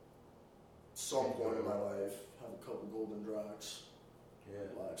 some point in my life, have a couple golden dracs,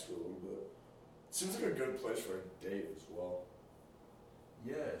 relax for a little bit. Seems like a good place for a date as well.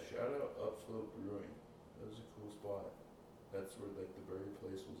 Yeah, shout out Upslope Brewing. That was a cool spot. That's where like the burger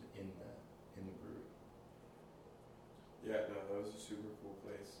place was in the brewery. Yeah, no, that was a super cool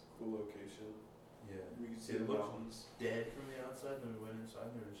place. Cool location. Yeah. We could see It the looked mountains. dead from the outside, and then we went inside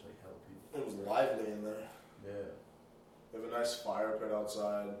and there was like hell people. It was lively in there. Yeah. They have a nice fire pit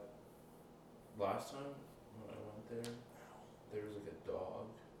outside. Last time when I went there, there was like a dog,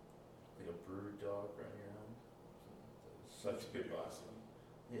 like a brewer dog running around. It was such a good vibe.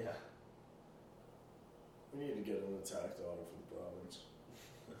 Yeah. We need to get an attack dog for the province.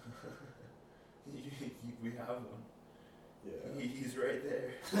 We have one. Yeah. He's right there.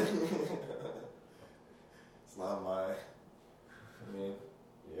 It's not my. I mean,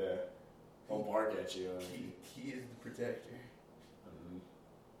 yeah. I'll bark at you. He is the protector.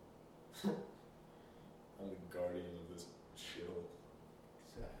 I'm the guardian of this shithole.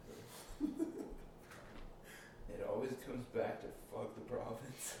 Exactly. It always comes back to fuck the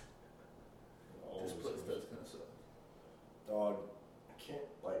province. This place does kind of suck. Dog, I can't,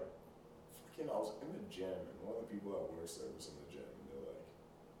 like, fucking, I was in the gym, and one of the people that works there was in the gym, and they're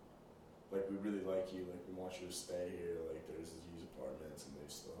like, we really like you, like, we want you to stay here, like, there's these used apartments, and they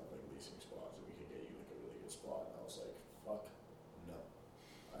still have, like, leasing spots, and we can get you, like, a really good spot. And I was like, fuck, no.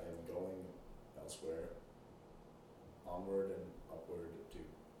 I am going elsewhere, onward and upward to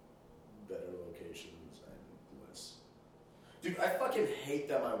better locations and less. Dude, I fucking hate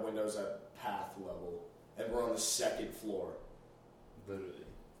that my window's at path level, and we're on the second floor. Literally.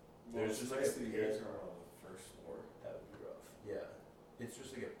 Well, There's it's just nice like a that you guys are on the first floor. That would be rough. Yeah. It's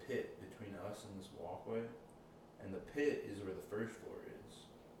just like a pit between us and this walkway. And the pit is where the first floor is.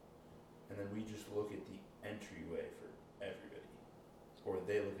 And then we just look at the entryway for everybody. Or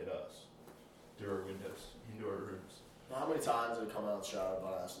they look at us through our windows, into our rooms. How many times have I come out and showered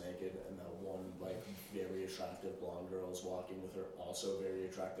butt ass naked, and that one, like, very attractive blonde girl is walking with her also very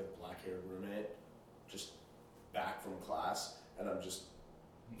attractive black haired roommate, just back from class, and I'm just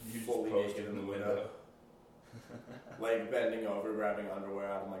You fully just naked in the window. Like, bending over, grabbing underwear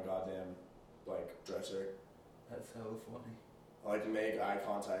out of my goddamn, like, dresser. That's hella funny. I like to make eye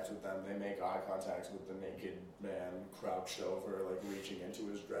contact with them. They make eye contact with the naked man crouched over, like, reaching into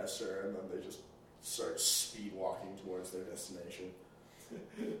his dresser, and then they just start speed walking towards their destination.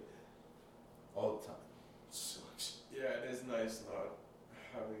 All the time. Sucks. Yeah, it is nice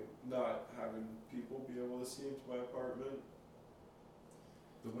not having people be able to see into my apartment.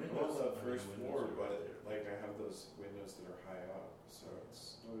 The I'm windows on the I mean, first windows floor, are but right there. like I have those windows that are high up, so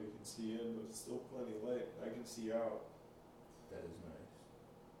it's nobody can see in, but it's still plenty light. I can see out. That is nice.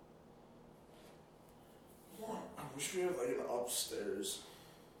 I wish we had, like, an upstairs.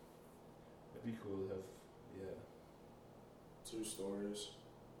 That'd be cool to have, 2 stories.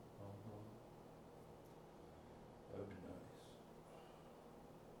 That would be nice.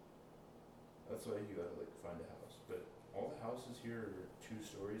 That's why you gotta, like, find a house. But all the houses here are 2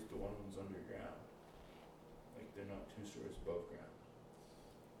 stories, but one of them's underground. Like, they're not 2 stories above ground.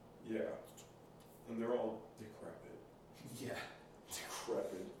 Yeah, and they're all decrepit. Yeah.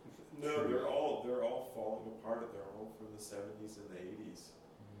 Decrepit. No, True. they're all falling apart. They're all from the 70s and the 80s.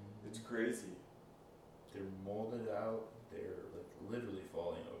 It's crazy. They're molded out. They're, like, literally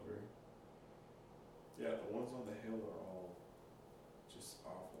falling over. Yeah, the ones on the hill are all just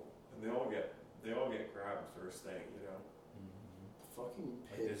awful, and they all get grabbed first thing, you know. The fucking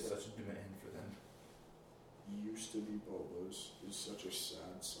Like, pit there's that such a demand for them. used to be Bobo's is such a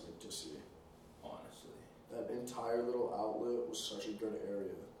sad sight to see. Honestly. That entire little outlet was such a good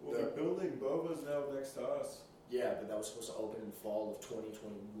area. Well, they're building Boba's now next to us. Yeah, but that was supposed to open in fall of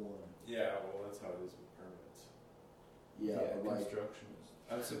 2021. Yeah, well, that's how it is with permits. Yeah, but like, construction is.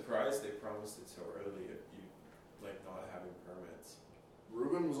 I'm surprised they promised it so early. If you like not having permits.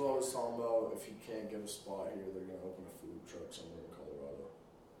 Ruben was always talking about if you can't get a spot here, they're gonna open a food truck somewhere in Colorado.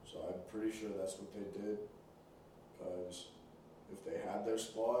 So I'm pretty sure that's what they did. Because if they had their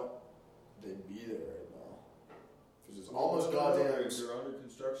spot, they'd be there right now. Because it's almost goddamn. They're under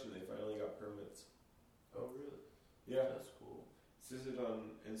construction. They finally got permits. Oh, really? Yeah. That's cool. This is it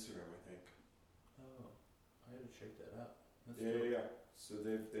on Instagram, I think. Oh, I gotta check that out. That's Yeah. So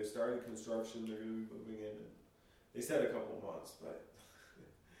they've started construction. They're gonna be moving in, and they said a couple months, but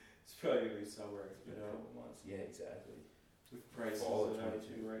it's probably gonna be summer. In a couple months. Yeah, exactly. With prices Fall of and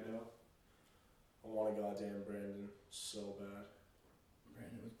everything 22 right now. I want a goddamn Brandon so bad.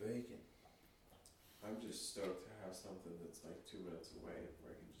 Brandon with bacon. I'm just stoked to have something that's like 2 minutes away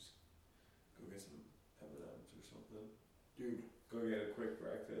where I can just go get some M&Ms or something. Dude. Go get a quick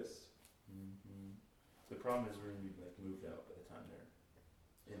breakfast. Mm-hmm. The problem is we're gonna be like moved out by the time they're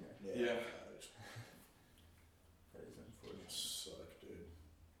in there. Yeah. That is unfortunate. Suck, dude.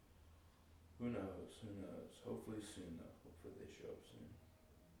 Who knows? Who knows? Hopefully soon though. Hopefully they show up soon.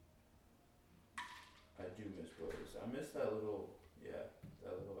 I do miss Boulder's. I miss that little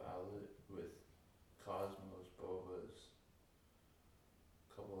outlet with Cosmos, Bova's,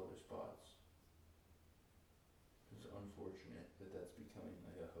 a couple other spots. It's unfortunate that that's becoming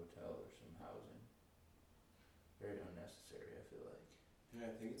like a hotel or some housing. Very unnecessary, I feel like. Yeah,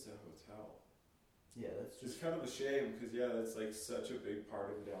 I think it's a hotel. Yeah, that's It's just. kind of a shame because that's like such a big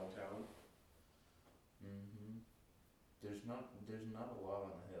part of downtown. Mm-hmm. There's not a lot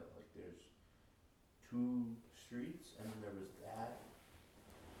on the hill. Like there's 2 streets, and then there was that,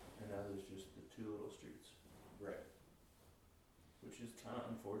 and now there's just the 2 little streets. Right. Which is kind of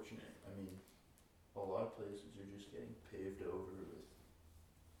unfortunate. I mean, a lot of places are just getting paved over with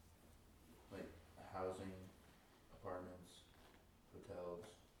like housing, apartments, hotels.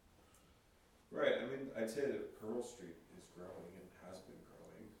 Right. I mean, I'd say that Pearl Street is growing and has been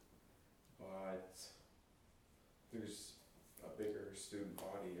growing, but there's a bigger student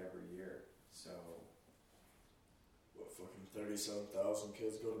body every year. So, What, fucking 37,000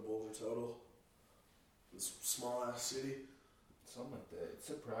 kids go to Boulder total? This small ass city? Something like that. It's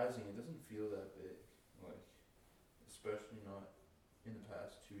surprising. It doesn't feel that big. Like, especially not in the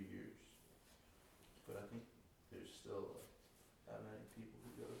past 2 years. But I think there's still like that many people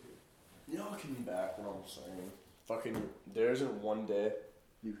who go here. Y'all can back what I'm saying. Fucking, there isn't one day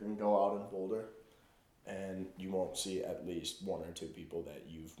you can go out in Boulder and you won't see at least 1 or 2 people that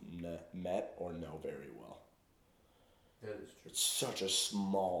you've met or know very well. That is true. It's such a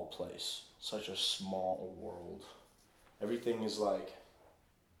small place, such a small world. Everything is like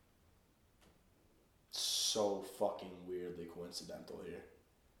so fucking weirdly coincidental here.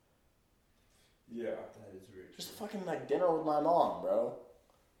 yeah. That is very Just true. fucking like dinner with my mom, bro.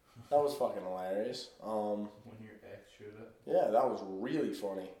 That was fucking hilarious. When your ex showed up. Yeah, that was really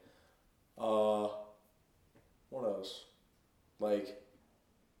funny. What else? Like,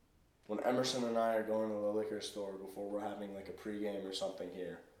 when Emerson and I are going to the liquor store before we're having like a pregame or something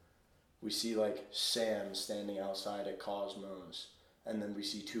here, we see like Sam standing outside at Cosmos, and then we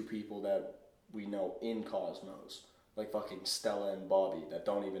see 2 people that we know in Cosmos, like fucking Stella and Bobby, that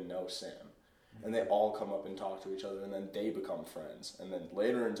don't even know Sam. And they all come up and talk to each other, and then they become friends. And then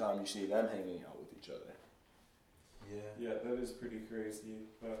later in time, you see them hanging out with each other. Yeah. Yeah, that is pretty crazy,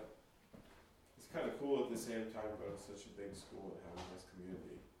 but it's kind of cool at the same time going to such a big school and having this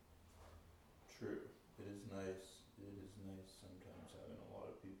community. True. It is nice. It is nice sometimes having a lot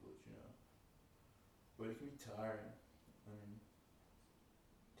of people that you know. But it can be tiring. I mean,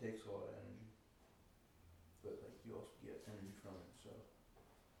 it takes a lot of energy. But like you also get energy from it, so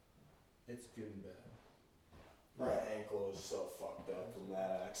it's good and bad. My ankle is so fucked up from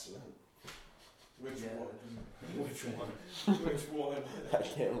that accident. Which Yeah, one? Which one? Which one? I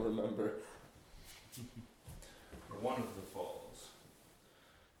can't remember. One of the falls.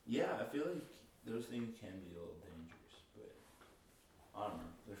 Yeah, I feel like those things can be a little dangerous, but I don't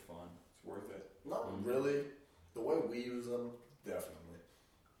know, they're fun. It's worth it. Not really. The way we use them, definitely.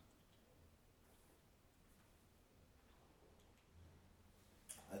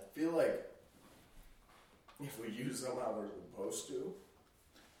 I feel like if we use them how we're supposed to,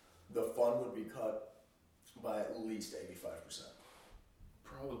 the fun would be cut by at least 85%.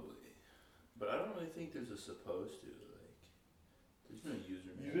 Probably. But I don't really think there's a supposed to, like, there's no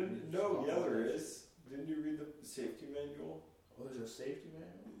username. You didn't know? Yeah, there is. Didn't you read the safety manual? Oh, there's a safety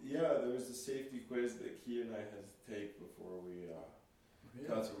manual? Yeah, there was a safety quiz that Ki and I had to take before we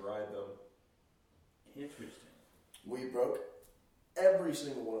got to ride them. Interesting. We broke every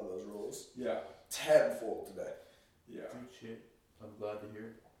single one of those rules Yeah. tenfold today. Yeah. Good shit. I'm glad to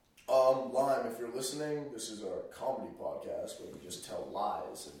hear. Lime, if you're listening, this is a comedy podcast where we just tell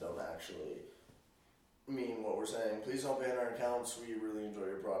lies and don't actually mean what we're saying. Please don't ban our accounts. We really enjoy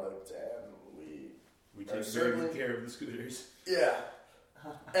your product, and We take very good care of the scooters. yeah,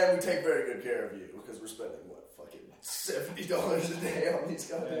 and we take very good care of you because we're spending what, fucking $70 a day on these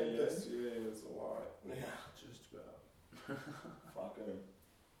goddamn things. Yesterday was a lot. Yeah. Just about. Fucking.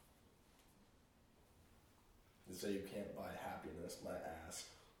 They say you can't buy happiness, my ass.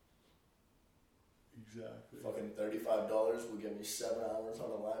 Exactly. Fucking $35 will give me 7 hours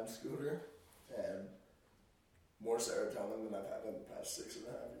on a Lime scooter and more serotonin than I've had in the past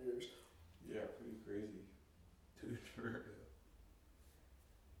 6.5 years. Yeah, pretty crazy. Dude, for real.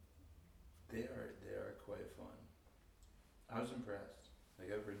 They are quite fun. I was impressed.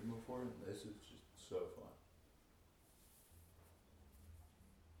 Like, I've ridden before, and this is just so fun.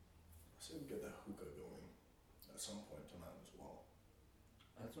 I say we get the hookah going at some point tonight as well.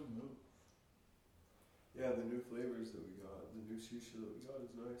 That's a move. Yeah, the new flavors that we got, the new shisha that we got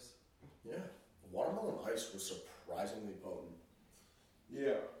is nice. Yeah. Watermelon ice was surprisingly potent.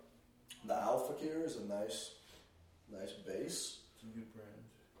 Yeah. The Alpha Cure is a nice base, It's a good brand.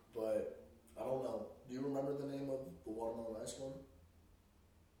 but I don't know. Do you remember the name of the watermelon ice one?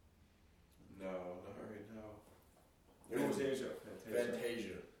 No, not right now. It was Fantasia.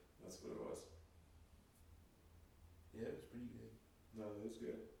 Fantasia. That's what it was. Yeah, it was pretty good. No, it was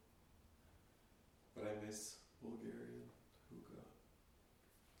good. But I miss Bulgarian hookah.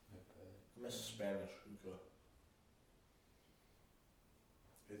 I bet. I miss Spanish hookah.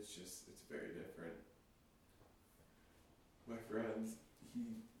 It's very different. My friend,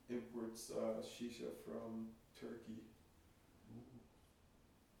 he imports shisha from Turkey. Ooh.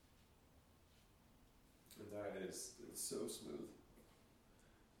 And it's so smooth.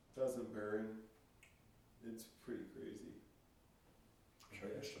 Doesn't burn. It's pretty crazy.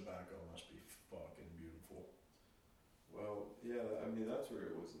 Turkish tobacco must be fucking beautiful. Well, yeah, I mean, that's where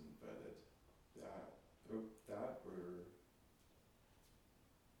it was invented. That or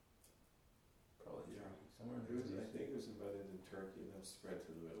Probably Yeah. Turkey. Somewhere in it was. the I think it was invented in Turkey and then spread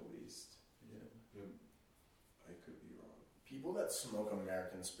to the Middle East. Yeah. I could be wrong. People that smoke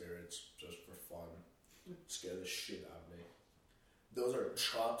American spirits just for fun scare the shit out of me. Those are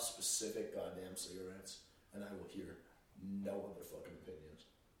chop specific goddamn cigarettes, and I will hear no other fucking opinions.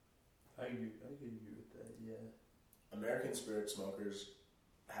 I agree with that, yeah. American spirit smokers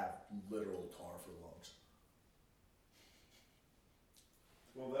have literal tar for lungs.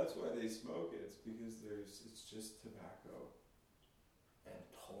 Well, that's why they smoke it. It's because it's just tobacco. And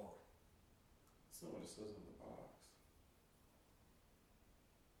tar. That's not what it says on the box.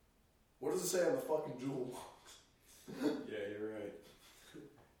 What does it say on the fucking jewel box? Yeah, you're right.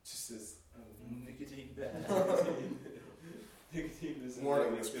 Just says, I don't know. Nicotine bad. Nicotine is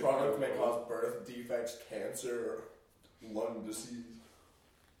Warning, this product may cause birth defects, cancer, or lung disease.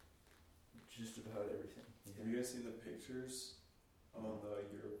 Just about everything. Have you guys seen the pictures on the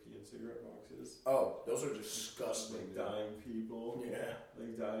European cigarette boxes? Oh, those are disgusting. Like dying people. Yeah.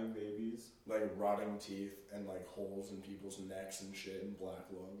 Like dying babies. Like rotting teeth and like holes in people's necks and shit and black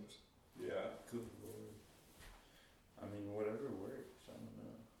lungs. Yeah. Good lord. I mean, whatever works. I don't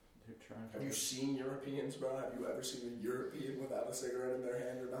know. They're trying to. Have you seen Europeans, bro? Have you ever seen a European without a cigarette in their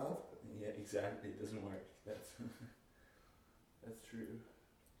hand or mouth? Yeah, exactly. It doesn't work. That's that's true.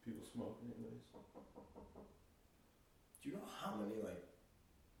 People smoke anyways. Do you know how many, like,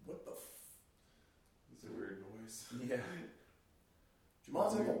 what the It's a weird noise. Yeah.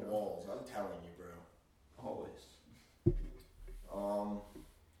 Jamal's in the walls, I'm telling you, bro. Always.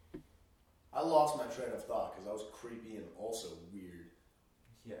 I lost my train of thought because I was creepy and also weird.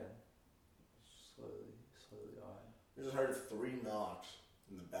 Yeah. Slowly on. I just heard 3 knocks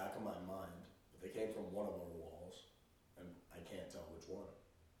in the back of my mind, but they came from one of our walls, and I can't tell which one.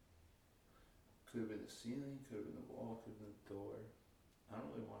 Could have been the ceiling, could have been the wall, could have been the door. I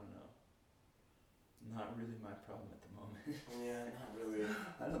don't really want to know. Not really my problem at the moment. Yeah, not really.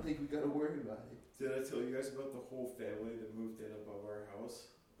 I don't think we gotta worry about it. Did I tell you guys about the whole family that moved in above our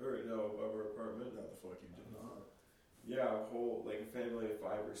house? Or no, above our apartment? No, the fuck you did not. Yeah, a whole, like a family of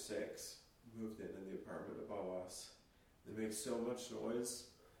 5 or 6 moved in the apartment above us. They make so much noise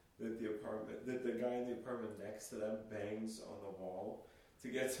that the guy in the apartment next to them bangs on the wall to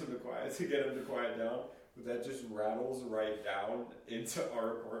get him to quiet down, but that just rattles right down into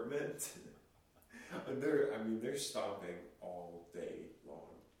our apartment. And they're stomping all day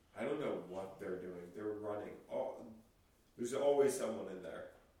long. I don't know what they're doing. They're running. There's always someone in there.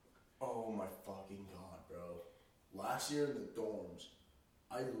 Oh my fucking god, bro. Last year in the dorms,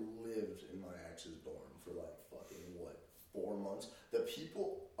 I lived in my ex's dorm for like fucking, 4 months? The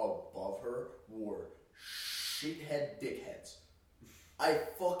people above her were shithead dickheads. I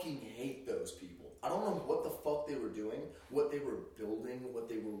fucking hate those people. I don't know what the fuck they were doing, what they were building, what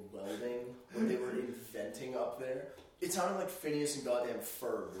they were welding, what they were inventing up there. It sounded like Phineas and goddamn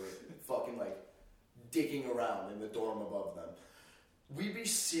Ferb were fucking like digging around in the dorm above them. We'd be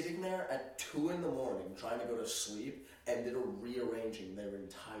sitting there at 2 in the morning trying to go to sleep, and they're rearranging their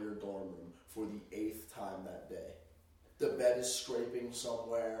entire dorm room for the 8th time that day. The bed is scraping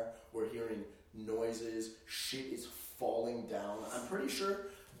somewhere. We're hearing noises. Shit is falling down. I'm pretty sure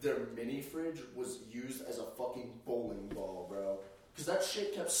their mini fridge was used as a fucking bowling ball, bro. Because that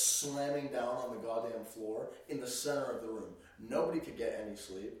shit kept slamming down on the goddamn floor in the center of the room. Nobody could get any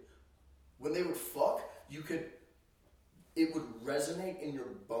sleep. When they would fuck, it would resonate in your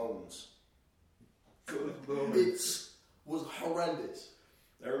bones. It was horrendous.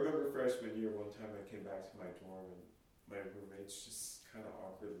 I remember freshman year, one time I came back to my dorm and my roommate's just kind of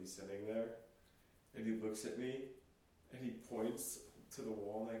awkwardly sitting there. And he looks at me and he points to the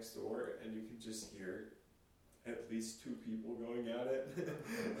wall next door, and you can just hear at least 2 people going at it.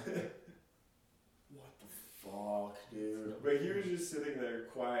 What the fuck, dude? But he was just sitting there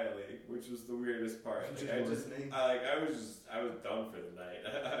quietly, which was the weirdest part. I was done for the night.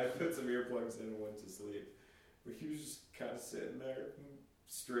 I put some earplugs in and went to sleep. But he was just kind of sitting there,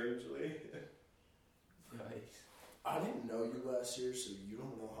 strangely. Nice. I didn't know you last year, so you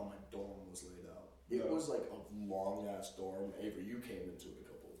don't know how my dorm was laid out. It was like a long-ass dorm. Avery, you came into it a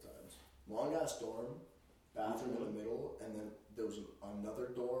couple of times. Long-ass dorm, bathroom in the middle, and then there was another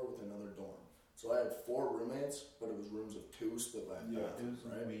door with another dorm. So I had 4 roommates, but it was rooms of 2 split by a bathroom, it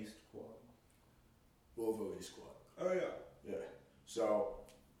was right? waiz squad. Wolvo squad. Oh, yeah. Yeah. So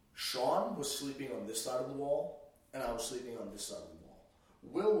Sean was sleeping on this side of the wall, and I was sleeping on this side of the wall.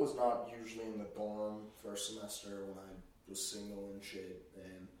 Will was not usually in the dorm first semester when I was single and shit,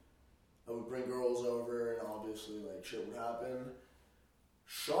 and I would bring girls over, and obviously, like, shit would happen.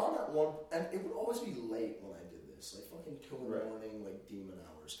 Sean and it would always be late when I did this, like fucking 2 in the morning, like demon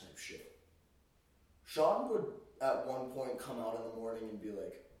hours type shit. Sean would at one point come out in the morning and be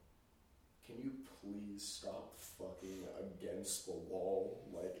like, "Can you please stop fucking against the wall?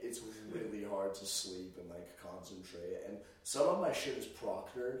 Like, it's really hard to sleep and like concentrate." And some of my shit is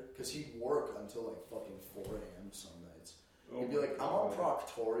proctored because he'd work until like fucking 4 a.m. some nights. He'd be like, "I'm on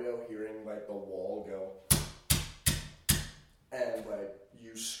Proctorio hearing like the wall go and like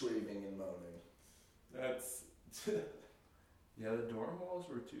you screaming and moaning." That's... Yeah, the dorm walls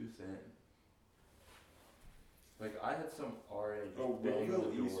were too thin. Like, I had some RA just banging on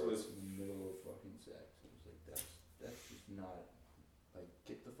the door in the middle of fucking sex. I was like, that's just not, like,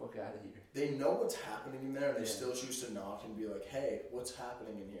 get the fuck out of here. They know what's happening in there, and they still choose to knock and be like, "Hey, what's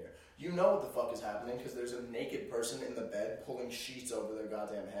happening in here?" You know what the fuck is happening because there's a naked person in the bed pulling sheets over their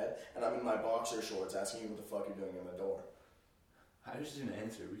goddamn head, and I'm in my boxer shorts asking you what the fuck you're doing in the door. I just didn't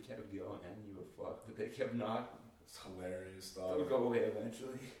answer. We kept going, and you were fucked, but they kept knocking. It's hilarious, They'll dog. go away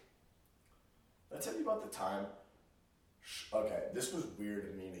eventually. Did I tell you about the time? Okay, this was weird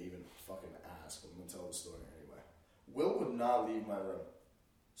of me to even fucking ask, but I'm gonna tell the story anyway. Will would not leave my room.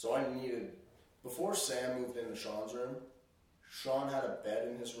 So I needed, before Sam moved into Sean's room, Sean had a bed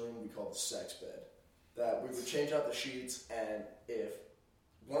in his room we called the sex bed. That we would change out the sheets, and if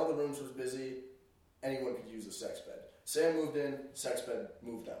one of the rooms was busy, anyone could use the sex bed. Sam moved in, sex bed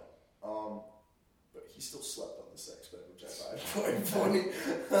moved out. But he still slept on the sex bed, which I find quite funny.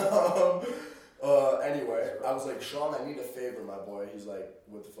 Anyway, I was like, "Sean, I need a favor, my boy." He's like,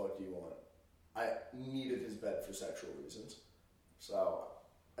 "What the fuck do you want?" I needed his bed for sexual reasons. So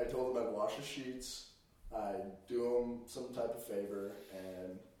I told him I'd wash his sheets, I'd do him some type of favor,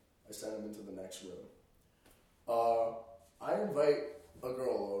 and I sent him into the next room. I invite a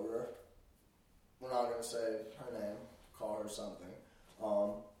girl over. We're not going to say her name, call her something.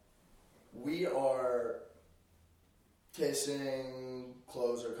 We are kissing,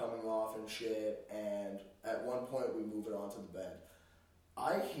 clothes are coming off and shit, and at one point we move it onto the bed.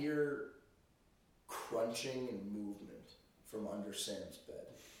 I hear crunching and movement from under Sam's bed.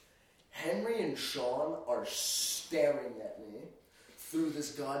 Henry and Sean are staring at me through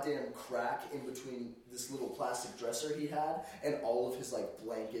this goddamn crack in between this little plastic dresser he had and all of his like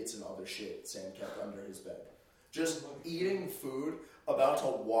blankets and other shit Sam kept under his bed. Just eating food, about to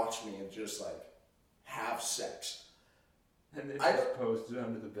watch me and just like have sex. And they just posted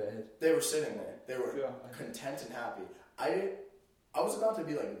under the bed. They were sitting there. They were content and happy. I was about to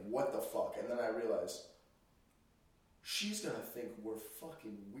be like, "What the fuck?" And then I realized, she's gonna think we're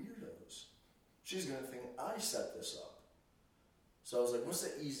fucking weirdos. She's gonna think I set this up. So I was like, what's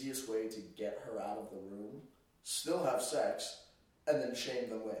the easiest way to get her out of the room, still have sex, and then shame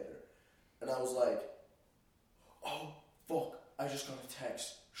them later? And I was like, "Oh, fuck, I just got a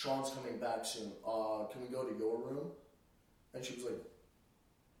text. Sean's coming back soon. Can we go to your room?" And she was like,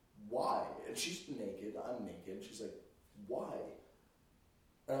 "Why?" And she's naked. I'm naked. She's like, "Why?"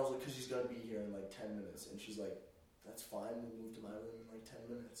 And I was like, because he's going to be here in like 10 minutes. And she's like, that's fine, we'll move to my room in like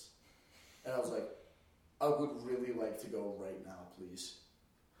 10 minutes. And I was like, I would really like to go right now, please.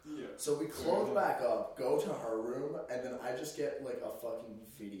 Yeah. So we close back up, go to her room, and then I just get like a fucking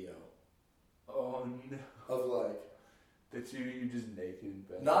video. Oh no. Of like... That's you just naked in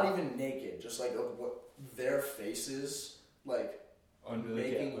bed. Not even naked, just like of what their faces, like... Under the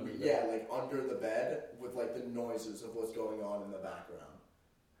making, under the yeah, like under the bed with like the noises of what's going on in the background.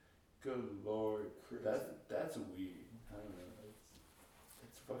 Good lord, Crazy. that's weird. I don't know.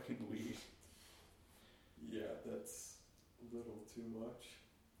 It's fucking weird. Yeah, that's a little too much.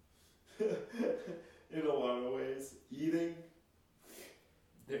 In a lot of ways. Eating.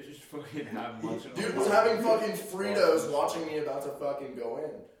 They're just fucking having lunch. Dude was having fucking Fritos watching me about to fucking go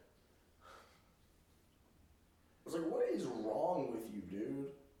in. I was like, what is wrong with you, dude?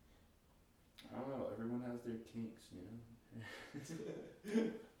 I don't know. Everyone has their kinks, you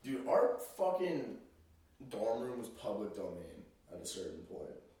know? Dude, our fucking dorm room was public domain at a certain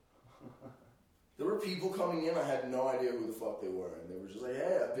point. There were people coming in, I had no idea who the fuck they were, and they were just like,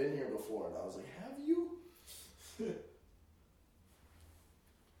 hey, I've been here before. And I was like, have you?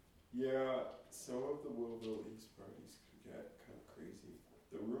 Yeah, some of the Willville East parties could get kind of crazy.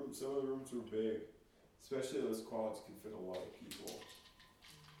 Some of the rooms were big. Especially those quads can fit a lot of people.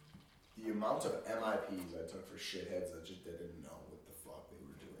 The amount of MIPs I took for shitheads that just didn't know what the fuck they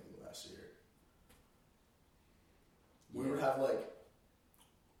were doing last year. We would have like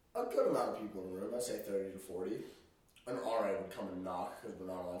a good amount of people in the room, I'd say 30 to 40. An RA would come and knock because we're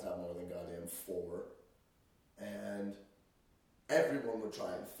not allowed to have more than goddamn 4. And everyone would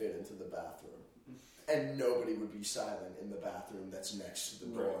try and fit into the bathroom. And nobody would be silent in the bathroom that's next to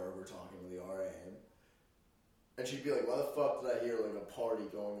the door we're talking to the RA in. And she'd be like, why the fuck did I hear like a party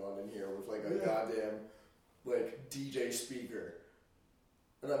going on in here with like a goddamn like DJ speaker?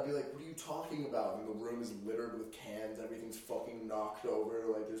 And I'd be like, what are you talking about? And the room is littered with cans, everything's fucking knocked over,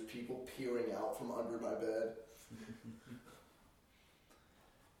 like there's people peering out from under my bed.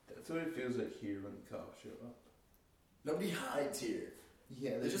 That's what it feels like here when the cops show up. Nobody hides here.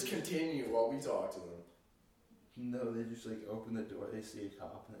 Yeah, They just continue while we talk to them. No, they just like open the door, they see a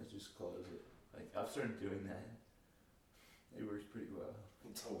cop, and they just close it. Like, I've started doing that. It works pretty well.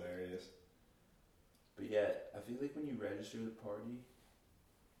 It's hilarious. But yeah, I feel like when you register the party,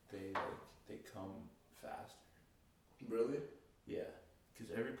 they come faster. Really? Yeah,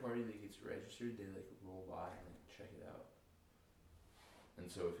 because every party that gets registered, they like roll by and like check it out. And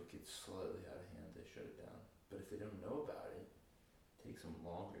so if it gets slightly out of hand, they shut it down. But if they don't know about it, it takes them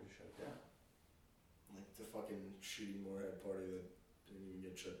longer to shut it down. Like the fucking shooting Moorhead party that didn't even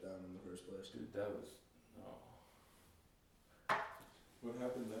get shut down in the first place. Dude, that was What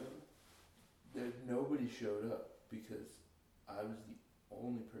happened then? nobody showed up because I was the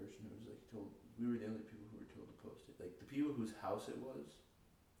only person who was like told. We were the only people who were told to post it. Like the people whose house it was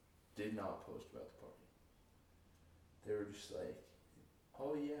did not post about the party. They were just like,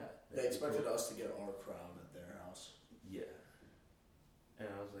 oh yeah. They expected us to get our crowd at their house. Yeah. And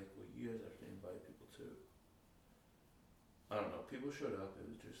I was like, well, you guys have to invite people too. I don't know. People showed up. It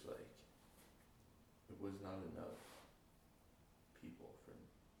was just like, it was not enough people for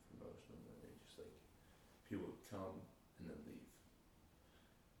most of them. And they just like, people would come and then leave.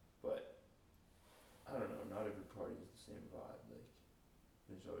 But, I don't know. Not every party is the same vibe. Like,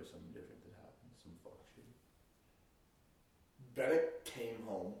 there's always something different that happens. Some fuck shit. Bennett came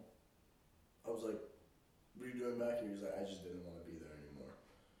home. I was like, what are you doing back here? He's like, I just didn't want to be there anymore.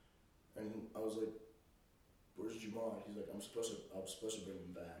 And I was like, where's Jamon? He's like, I was supposed to bring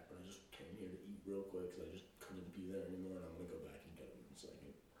him back, but I just came here to eat real quick because I just couldn't be there anymore, and I'm going to go back and get him in a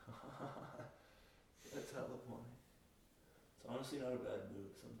second. That's hella funny. It's honestly not a bad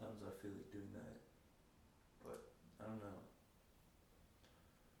move. Sometimes I feel like doing that. But, I don't know.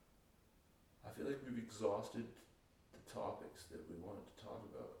 I feel like we've exhausted the topics that we wanted to talk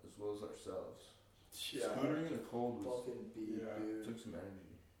about, as well as ourselves. Yeah. Scootering in the cold was, Fucking beat, dude. took some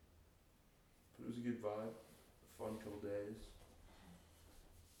energy. But it was a good vibe. A fun couple days.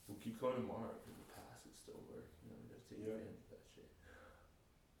 We'll keep going tomorrow because the passes still work. You know, we gotta take advantage of that shit.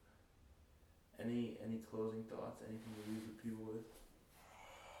 Any closing thoughts? Anything to leave the people with?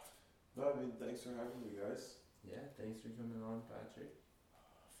 No, I mean, thanks for having me, guys. Yeah, thanks for coming on, Patrik.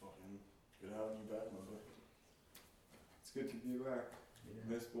 Fucking good having you back, my boy. It's good to be back. Yeah.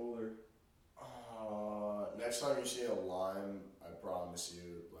 Miss Boulder. Next time you see a lime, I promise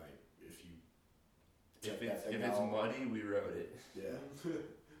you, like, if you check that thing If it's out, muddy, we wrote it. yeah. It's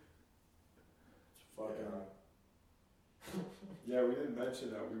fucking. Yeah, we didn't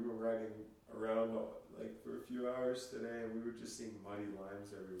mention that we were riding around like for a few hours today, and we were just seeing muddy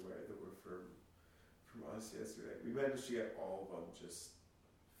limes everywhere that were from us yesterday. We managed to get all of them just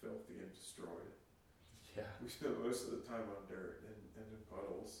filthy and destroyed. Yeah. We spent most of the time on dirt and in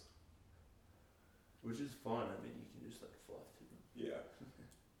puddles. Which is fun. I mean, you can just like fluff to them. Yeah.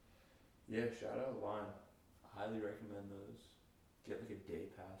 Yeah, shout out Lime. I highly recommend those. Get like a day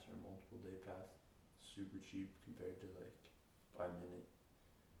pass or multiple day pass. Super cheap compared to like by minute.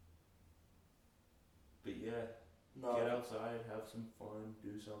 But yeah, get outside, have some fun,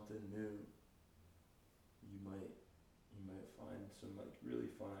 do something new. You might find some like really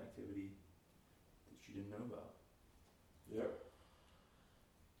fun activity that you didn't know about. Yep.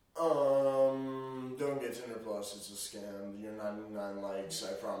 Don't get Tinder Plus, it's a scam. Your 99 likes,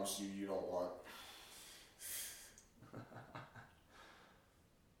 I promise you don't want.